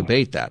 Christians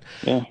debate that.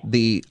 Yeah.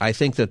 I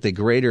think that the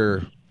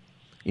greater,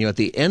 at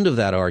the end of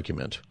that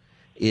argument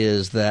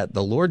is that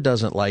the Lord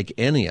doesn't like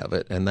any of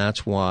it, and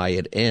that's why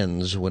it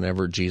ends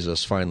whenever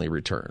Jesus finally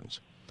returns.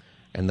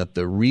 And that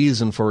the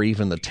reason for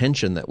even the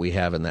tension that we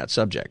have in that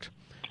subject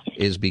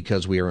is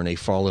because we are in a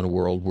fallen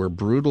world where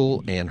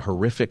brutal and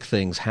horrific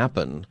things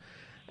happen,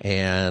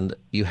 and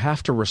you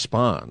have to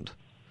respond,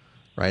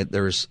 right?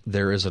 There is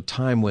a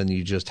time when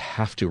you just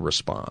have to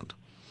respond.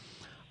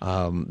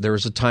 There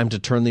is a time to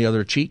turn the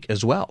other cheek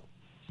as well,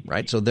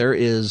 right? So there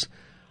is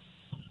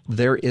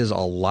a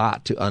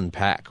lot to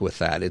unpack with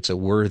that. It's a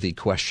worthy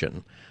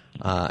question.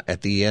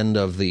 At the end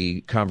of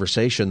the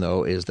conversation,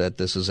 though, is that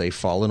this is a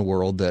fallen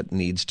world that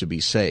needs to be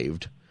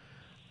saved.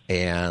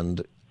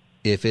 And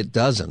if it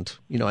doesn't,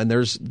 and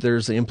there's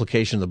the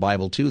implication in the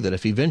Bible, too, that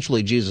if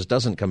eventually Jesus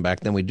doesn't come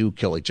back, then we do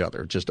kill each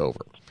other, just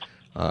over.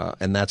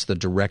 And that's the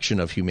direction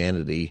of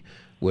humanity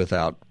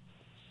without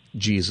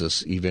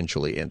Jesus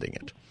eventually ending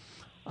it,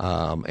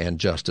 and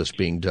justice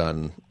being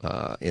done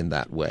in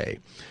that way.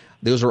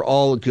 Those are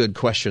all good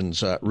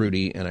questions,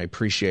 Rudy, and I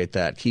appreciate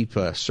that. Keep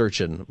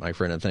searching, my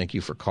friend, and thank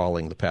you for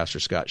calling the Pastor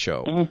Scott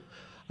Show.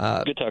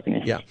 Mm-hmm. Good talking to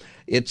you. Yeah,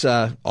 it's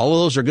all of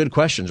those are good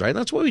questions, right?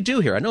 That's what we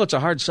do here. I know it's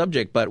a hard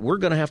subject, but we're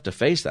going to have to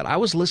face that. I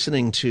was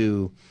listening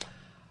to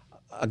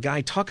a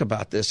guy talk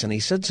about this, and he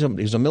said he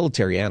was a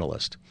military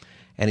analyst,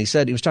 and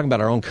he was talking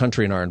about our own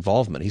country and our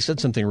involvement. He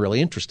said something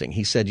really interesting.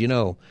 He said,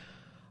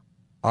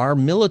 our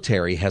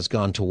military has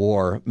gone to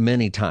war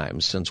many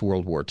times since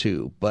World War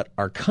II, but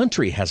our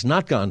country has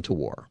not gone to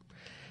war.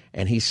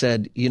 And he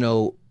said,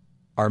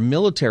 our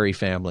military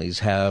families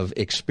have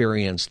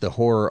experienced the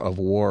horror of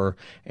war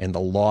and the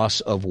loss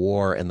of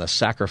war and the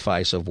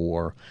sacrifice of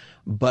war.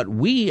 But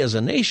we as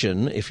a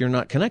nation, if you're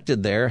not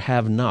connected there,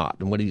 have not.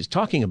 And what he's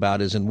talking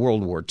about is in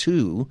World War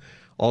II,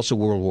 also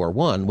World War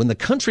I, when the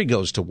country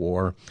goes to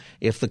war,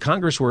 if the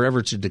Congress were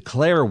ever to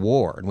declare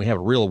war, and we have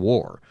a real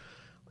war,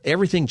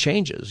 everything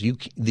changes.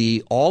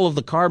 All of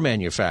the car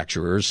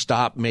manufacturers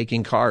stop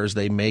making cars.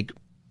 They make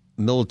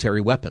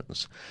military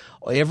weapons.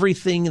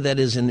 Everything that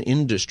is in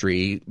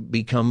industry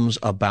becomes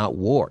about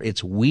war.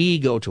 It's we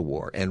go to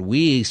war and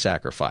we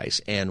sacrifice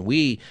and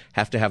we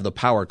have to have the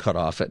power cut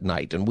off at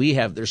night. And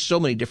there's so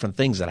many different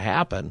things that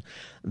happen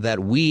that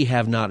we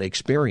have not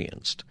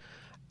experienced.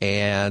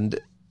 And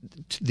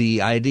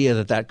the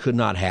idea that could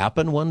not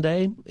happen one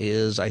day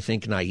is, I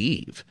think,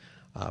 naive.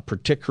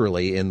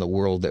 Particularly in the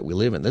world that we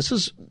live in. This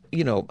is,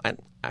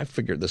 I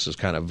figured this is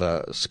kind of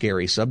a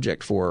scary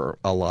subject for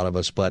a lot of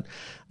us, but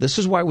this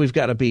is why we've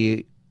got to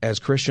be, as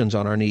Christians,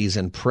 on our knees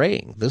and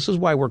praying. This is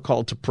why we're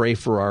called to pray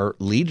for our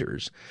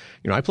leaders.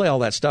 I play all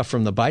that stuff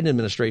from the Biden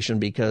administration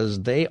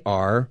because they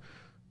are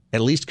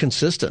at least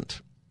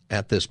consistent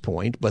at this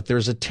point, but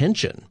there's a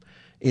tension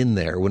in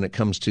there when it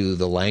comes to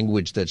the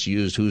language that's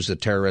used, who's a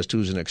terrorist,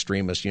 who's an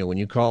extremist. When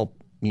you call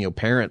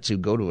parents who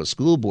go to a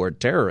school board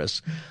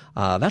terrorists,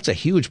 that's a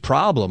huge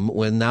problem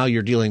when now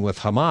you're dealing with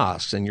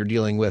Hamas and you're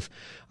dealing with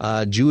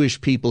Jewish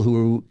people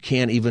who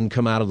can't even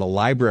come out of the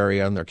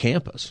library on their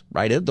campus,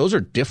 right? Those are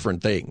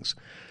different things.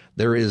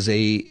 There is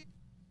a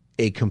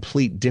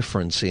complete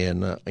difference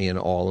in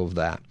all of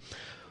that.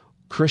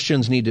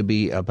 Christians need to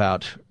be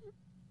about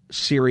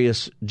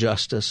serious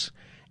justice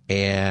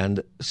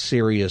and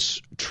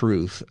serious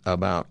truth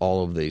about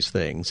all of these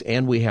things.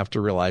 And we have to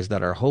realize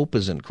that our hope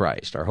is in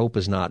Christ. Our hope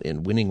is not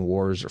in winning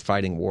wars or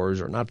fighting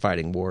wars or not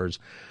fighting wars.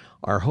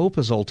 Our hope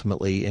is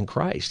ultimately in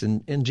Christ.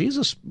 And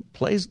Jesus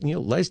lays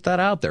that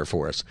out there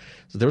for us.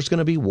 So there's going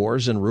to be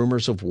wars and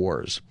rumors of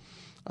wars.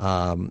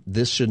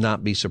 This should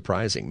not be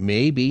surprising.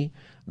 Maybe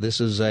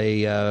this is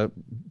a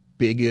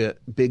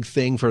big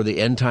thing for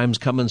the end times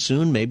coming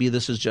soon. Maybe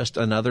this is just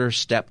another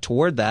step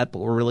toward that, but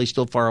we're really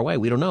still far away.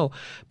 We don't know.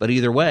 But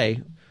either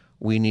way,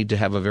 we need to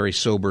have a very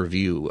sober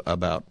view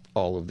about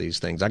all of these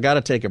things. I got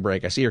to take a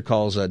break. I see your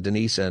calls,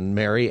 Denise and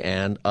Mary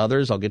and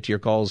others. I'll get to your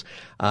calls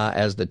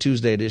as the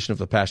Tuesday edition of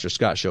the Pastor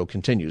Scott Show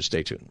continues.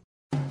 Stay tuned.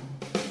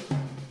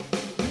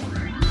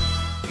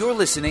 You're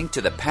listening to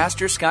the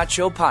Pastor Scott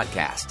Show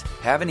podcast.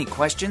 Have any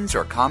questions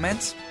or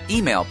comments?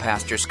 Email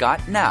Pastor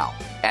Scott now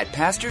at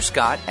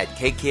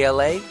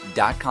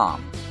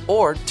pastorscott@kkla.com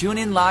or tune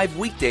in live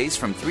weekdays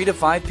from 3 to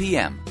 5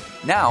 p.m.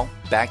 Now,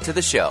 back to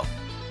the show.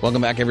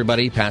 Welcome back,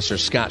 everybody. Pastor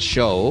Scott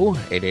Show,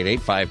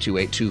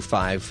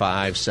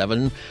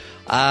 888-528-2557.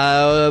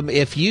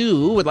 If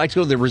you would like to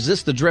go to the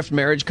Resist the Drift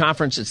Marriage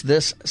Conference, it's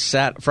this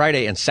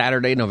Friday and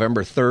Saturday,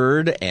 November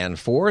 3rd and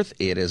 4th.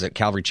 It is at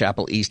Calvary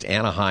Chapel, East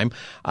Anaheim.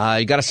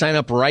 You got to sign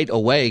up right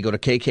away. Go to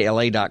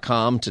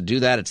kkla.com to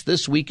do that. It's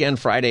this weekend,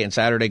 Friday and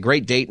Saturday.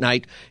 Great date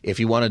night if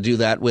you want to do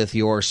that with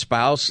your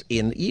spouse.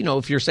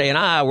 If you're saying,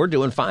 we're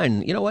doing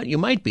fine, you know what? You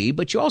might be,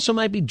 but you also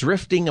might be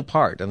drifting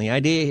apart. And the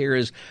idea here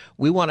is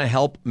we want to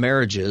help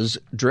marriages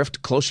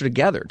drift closer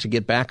together to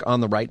get back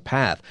on the right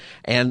path.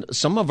 And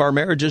some of our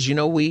marriages,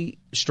 we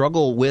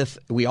struggle with,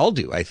 we all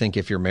do. I think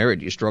if you're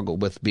married, you struggle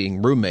with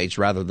being roommates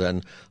rather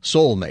than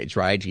soulmates,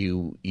 right?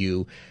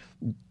 You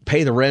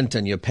pay the rent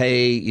and you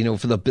pay,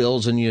 for the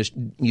bills and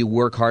you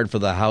work hard for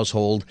the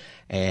household.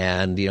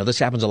 And, this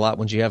happens a lot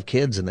when you have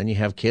kids, and then you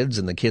have kids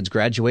and the kids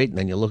graduate, and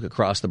then you look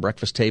across the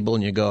breakfast table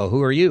and you go,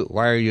 who are you?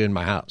 Why are you in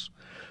my house?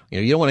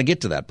 You don't want to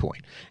get to that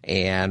point.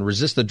 And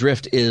Resist the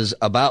Drift is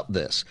about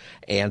this.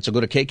 And so go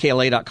to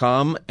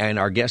kkla.com, and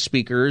our guest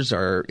speakers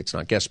it's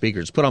not guest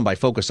speakers, put on by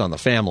Focus on the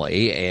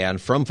Family. And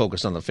from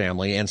Focus on the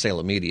Family and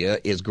Salem Media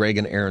is Greg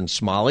and Aaron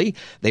Smalley.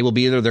 They will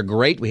be there. They're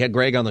great. We had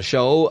Greg on the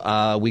show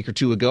a week or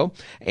two ago,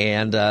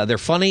 and they're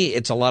funny.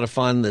 It's a lot of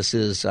fun. This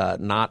is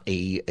not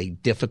a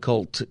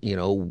difficult,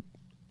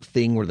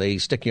 thing where they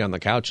stick you on the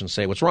couch and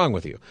say, what's wrong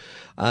with you?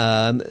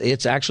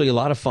 It's actually a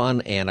lot of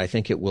fun, and I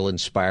think it will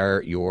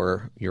inspire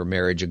your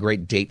marriage, a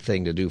great date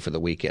thing to do for the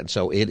weekend.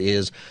 So it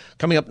is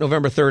coming up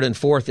November 3rd and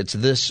 4th. It's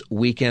this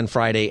weekend,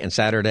 Friday and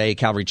Saturday,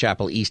 Calvary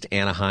Chapel, East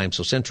Anaheim,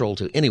 so central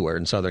to anywhere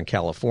in Southern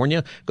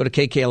California. Go to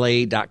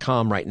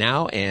kkla.com right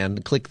now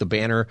and click the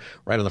banner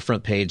right on the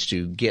front page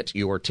to get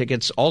your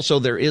tickets. Also,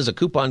 there is a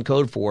coupon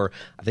code for,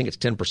 I think it's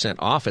 10%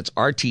 off. It's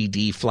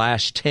RTD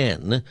Flash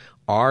 10.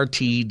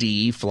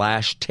 RTD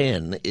Flash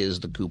 10 is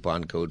the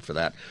coupon code for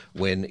that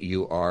when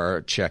you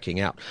are checking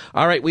out.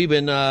 All right, we've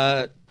been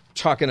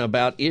talking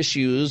about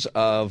issues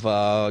of,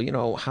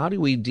 how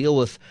do we deal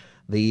with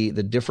the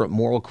different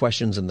moral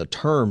questions and the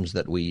terms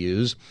that we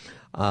use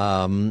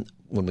when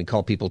we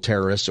call people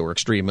terrorists or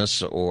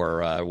extremists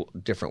or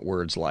different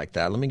words like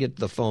that. Let me get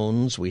the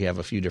phones. We have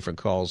a few different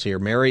calls here.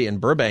 Mary in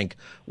Burbank,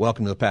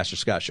 welcome to the Pastor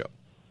Scott Show.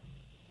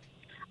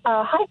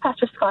 Hi,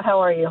 Pastor Scott. How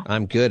are you?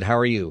 I'm good. How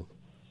are you?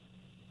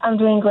 I'm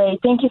doing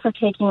great. Thank you for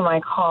taking my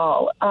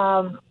call.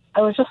 I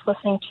was just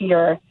listening to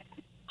your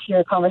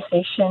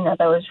conversation as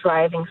I was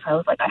driving, so I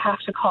was like, I have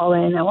to call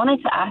in. I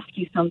wanted to ask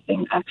you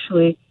something,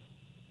 actually.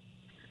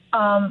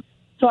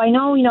 So I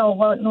know,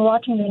 we're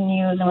watching the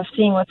news and we're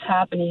seeing what's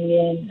happening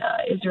in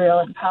Israel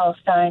and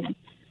Palestine and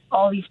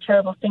all these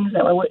terrible things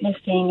that we're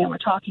witnessing and we're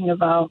talking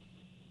about.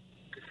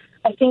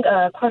 I think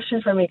a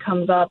question for me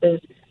comes up is,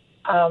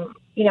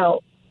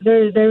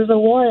 There's a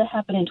war that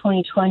happened in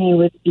 2020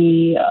 with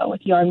the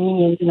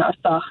Armenians in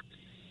Artsakh,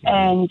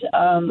 and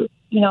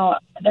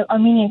the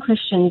Armenian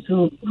Christians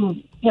who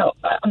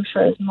I'm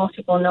sure as most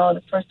people know,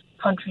 the first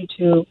country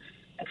to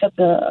accept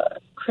the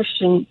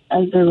Christian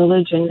as their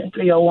religion in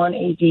 301 AD.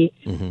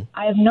 Mm-hmm.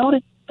 I have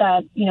noticed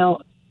that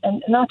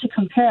and not to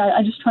compare,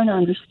 I'm just trying to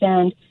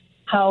understand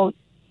how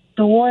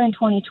the war in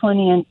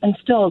 2020 and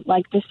still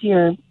like this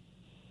year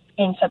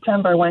in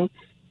September when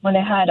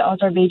they had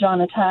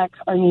Azerbaijan attack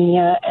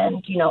Armenia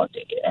and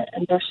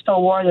there's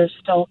still war, there's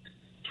still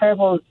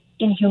terrible,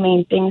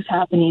 inhumane things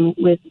happening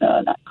with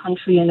that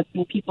country and the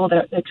people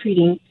that they're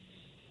treating.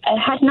 It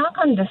had not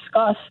been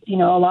discussed. A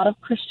lot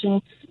of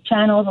Christian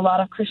channels, a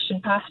lot of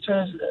Christian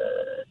pastors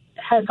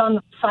had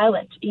gone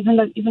silent. Even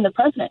the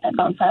president had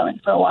gone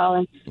silent for a while.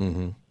 And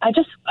mm-hmm. I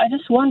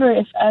just wonder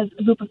if, as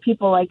a group of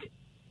people, like,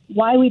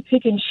 why we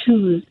pick and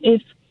choose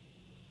if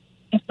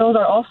those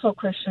are also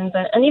Christians,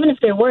 and even if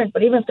they weren't,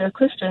 but even if they're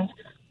Christians,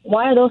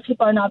 why are those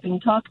people not being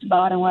talked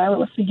about, and why are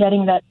we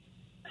forgetting that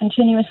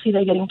continuously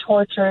they're getting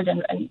tortured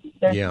and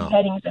there's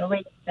beheadings and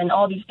rapes and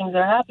all these things that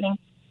are happening?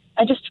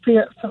 And just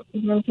for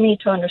me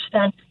to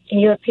understand, in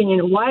your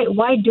opinion,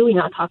 why do we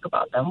not talk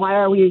about them? Why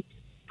are we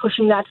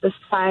pushing that to the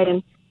side?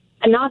 And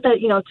not that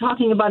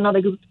talking about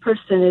another group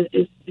person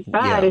is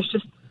bad. Yeah. It's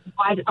just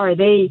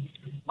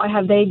why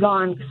have they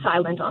gone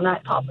silent on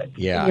that topic?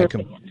 Yeah,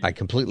 I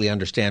completely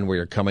understand where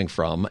you're coming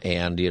from.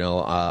 And,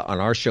 on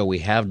our show, we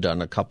have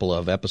done a couple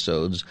of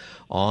episodes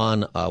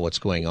on what's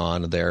going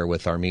on there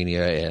with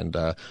Armenia and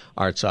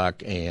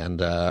Artsakh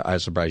and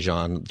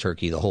Azerbaijan,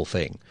 Turkey, the whole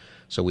thing.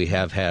 So we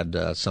have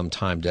had some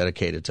time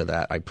dedicated to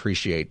that. I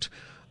appreciate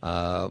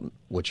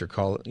what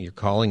you're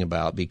calling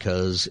about,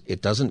 because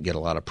it doesn't get a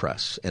lot of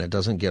press and it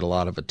doesn't get a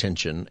lot of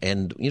attention.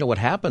 And, what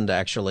happened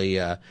actually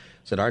is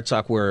at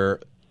Artsakh, where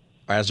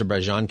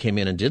Azerbaijan came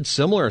in and did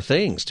similar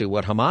things to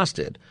what Hamas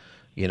did,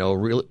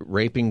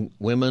 raping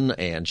women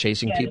and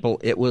chasing people.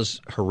 It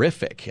was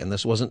horrific. And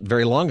this wasn't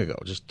very long ago,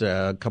 just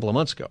a couple of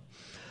months ago.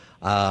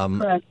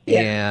 Correct.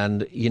 Yeah.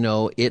 And,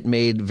 it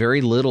made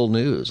very little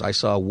news. I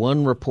saw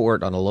one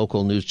report on a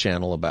local news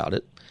channel about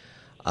it.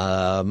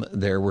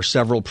 There were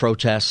several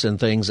protests and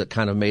things that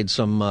kind of made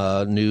some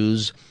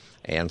news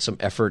and some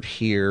effort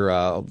here.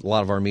 A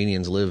lot of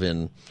Armenians live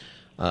in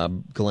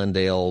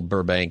Glendale,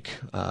 Burbank,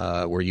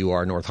 where you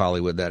are, North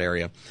Hollywood, that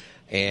area.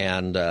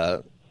 And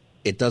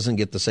it doesn't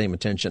get the same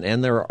attention.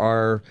 And there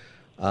are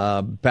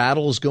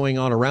battles going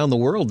on around the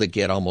world that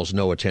get almost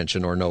no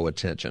attention,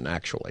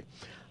 actually.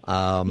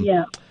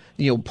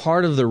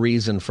 Part of the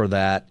reason for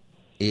that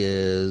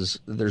is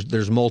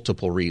there's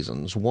multiple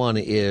reasons. One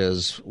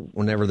is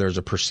whenever there's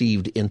a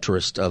perceived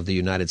interest of the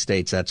United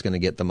States, that's going to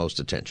get the most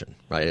attention,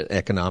 right?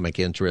 Economic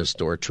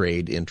interest or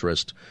trade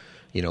interest.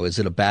 Is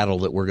it a battle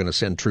that we're going to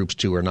send troops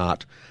to or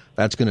not?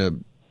 That's going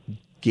to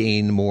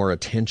gain more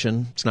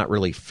attention. It's not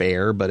really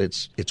fair, but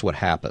it's what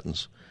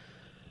happens.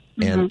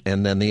 Mm-hmm.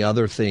 And then the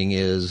other thing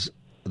is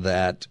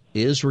that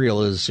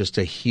Israel is just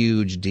a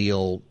huge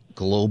deal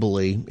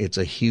globally. It's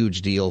a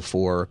huge deal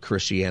for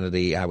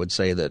Christianity. I would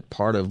say that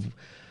part of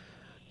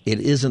it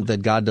isn't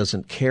that God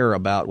doesn't care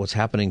about what's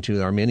happening to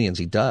the Armenians.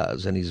 He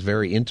does, and he's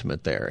very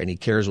intimate there. And he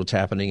cares what's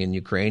happening in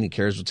Ukraine. He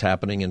cares what's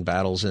happening in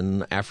battles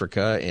in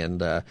Africa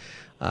and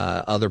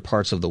other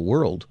parts of the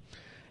world.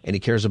 And he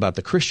cares about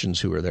the Christians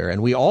who are there.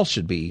 And we all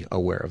should be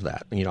aware of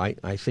that.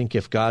 I think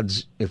if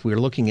we're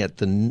looking at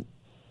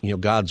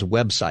God's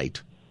website,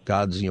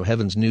 God's,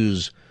 Heaven's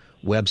News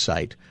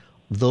website,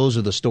 those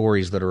are the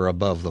stories that are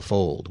above the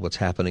fold, what's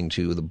happening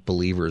to the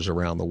believers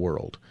around the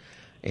world.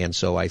 And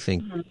so I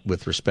think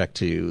with respect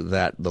to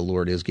that, the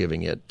Lord is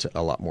giving it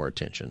a lot more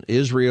attention.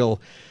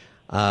 Israel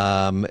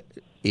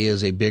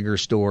is a bigger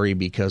story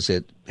because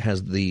it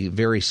has the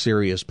very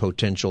serious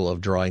potential of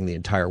drawing the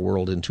entire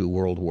world into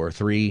World War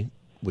III,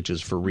 which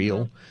is for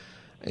real.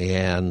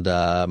 And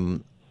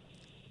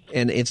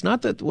it's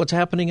not that what's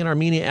happening in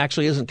Armenia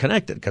actually isn't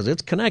connected, because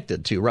it's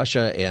connected to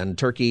Russia and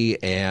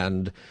Turkey.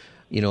 And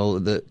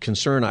the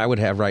concern I would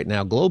have right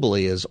now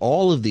globally is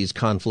all of these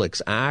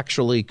conflicts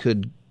actually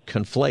could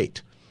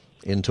conflate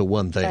into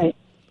one thing. Right.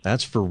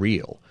 That's for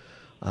real.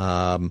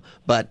 But,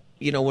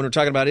 when we're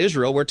talking about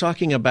Israel, we're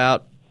talking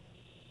about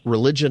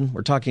religion.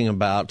 We're talking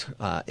about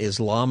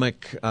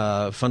Islamic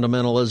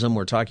fundamentalism.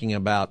 We're talking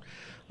about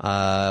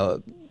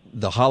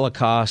the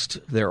Holocaust.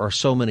 There are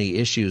so many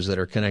issues that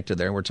are connected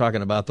there. And we're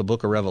talking about the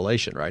book of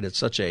Revelation, right? It's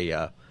such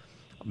a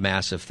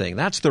massive thing.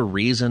 That's the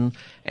reason.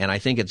 And I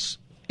think it's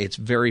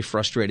very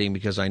frustrating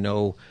because I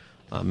know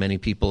many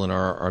people in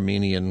our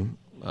Armenian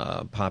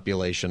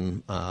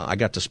population. I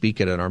got to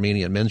speak at an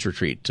Armenian men's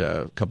retreat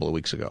a couple of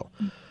weeks ago.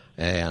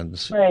 And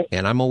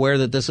I'm aware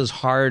that this is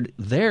hard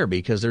there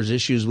because there's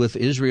issues with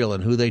Israel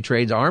and who they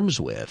trade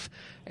arms with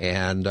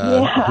and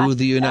who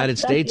the United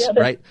States,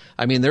 right?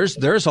 I mean,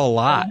 there's a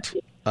lot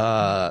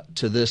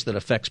to this that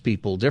affects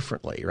people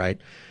differently,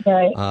 right?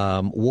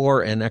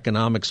 War and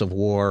economics of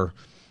war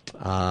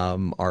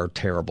are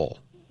terrible.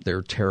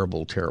 They're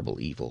terrible, terrible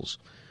evils.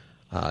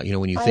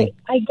 When you think...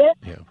 I guess...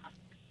 Yeah.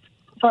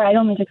 Sorry, I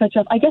don't mean to cut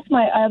you off. I guess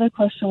my other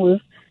question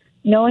was,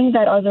 knowing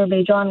that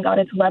Azerbaijan got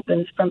its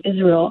weapons from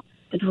Israel,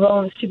 the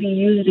drones, to be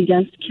used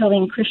against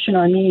killing Christian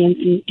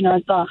Armenians in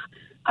Artsakh,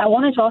 I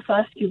wanted to also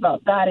ask you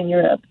about that and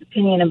your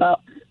opinion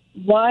about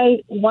why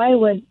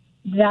would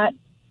that...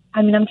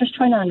 I mean, I'm just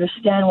trying to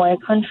understand why a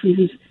country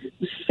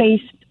who's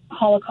faced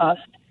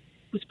Holocaust,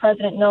 whose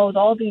president knows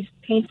all these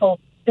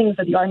painful things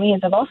that the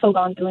Armenians have also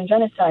gone through in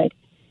genocide,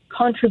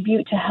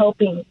 contribute to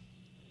helping,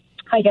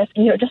 I guess,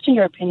 in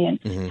your opinion,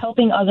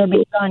 helping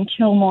Azerbaijan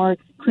kill more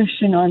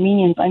Christian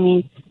Armenians. I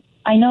mean,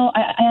 I know,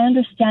 I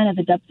understand at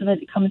the depths of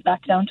it, it comes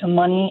back down to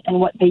money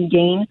and what they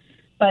gain,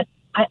 but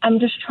I'm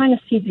just trying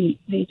to see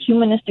the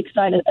humanistic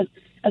side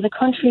as a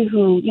country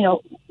who,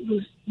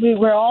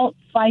 we're all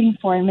fighting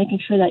for and making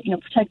sure that,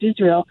 protect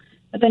Israel,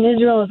 but then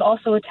Israel is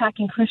also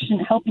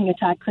helping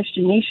attack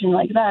Christian nation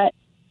like that.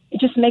 It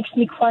just makes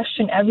me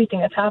question everything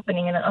that's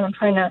happening, and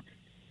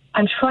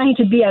I'm trying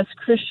to be as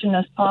Christian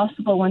as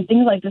possible. When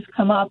things like this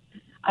come up,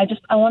 I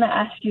want to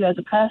ask you as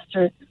a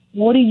pastor,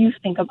 what do you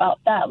think about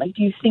that? Like,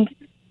 do you think,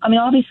 I mean,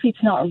 obviously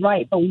it's not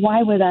right, but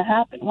why would that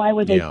happen? Why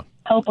would they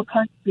help a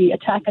country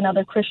attack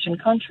another Christian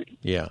country?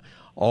 Yeah,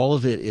 all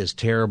of it is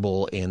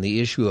terrible, and the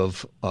issue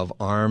of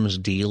arms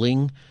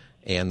dealing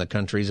and the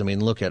countries. I mean,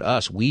 look at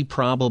us. We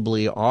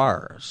probably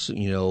are,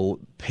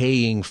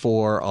 paying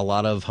for a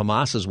lot of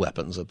Hamas's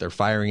weapons that they're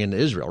firing into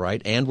Israel,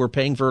 right? And we're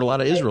paying for a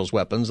lot of Israel's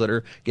weapons that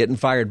are getting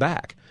fired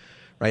back,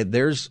 right? It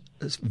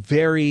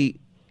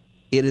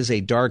is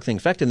a dark thing. In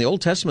fact, in the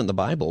Old Testament, the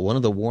Bible, one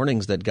of the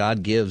warnings that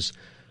God gives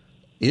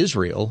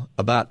Israel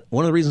about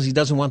one of the reasons he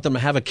doesn't want them to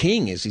have a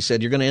king is he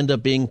said, you're going to end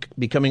up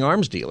becoming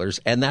arms dealers.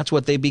 And that's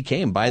what they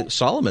became by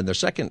Solomon, their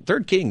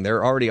third king.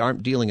 They're already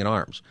dealing in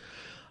arms.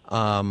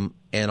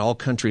 And all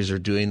countries are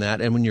doing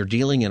that. And when you're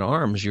dealing in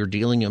arms, you're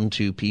dealing them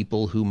to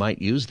people who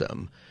might use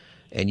them.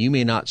 And you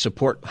may not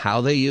support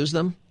how they use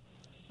them.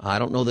 I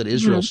don't know that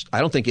I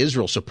don't think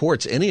Israel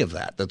supports any of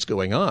that that's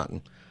going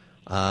on.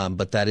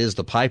 But that is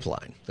the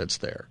pipeline that's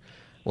there.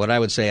 What I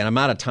would say, and I'm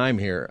out of time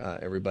here,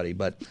 everybody,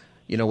 but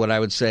what I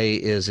would say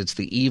is it's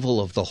the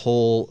evil of the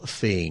whole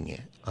thing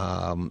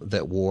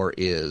that war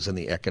is, and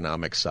the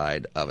economic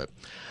side of it.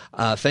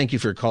 Thank you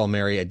for your call,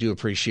 Mary. I do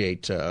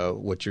appreciate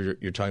what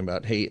you're talking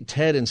about. Hey,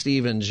 Ted and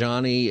Steve and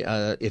Johnny,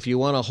 if you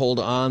want to hold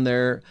on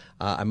there,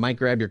 I might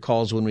grab your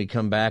calls when we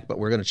come back, but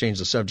we're going to change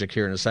the subject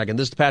here in a second.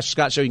 This is the Pastor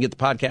Scott Show. You can get the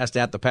podcast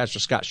at the Pastor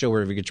Scott Show,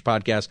 wherever you get your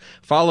podcast.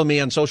 Follow me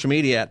on social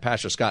media at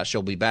Pastor Scott Show.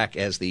 We'll be back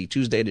as the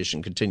Tuesday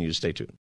edition continues. Stay tuned.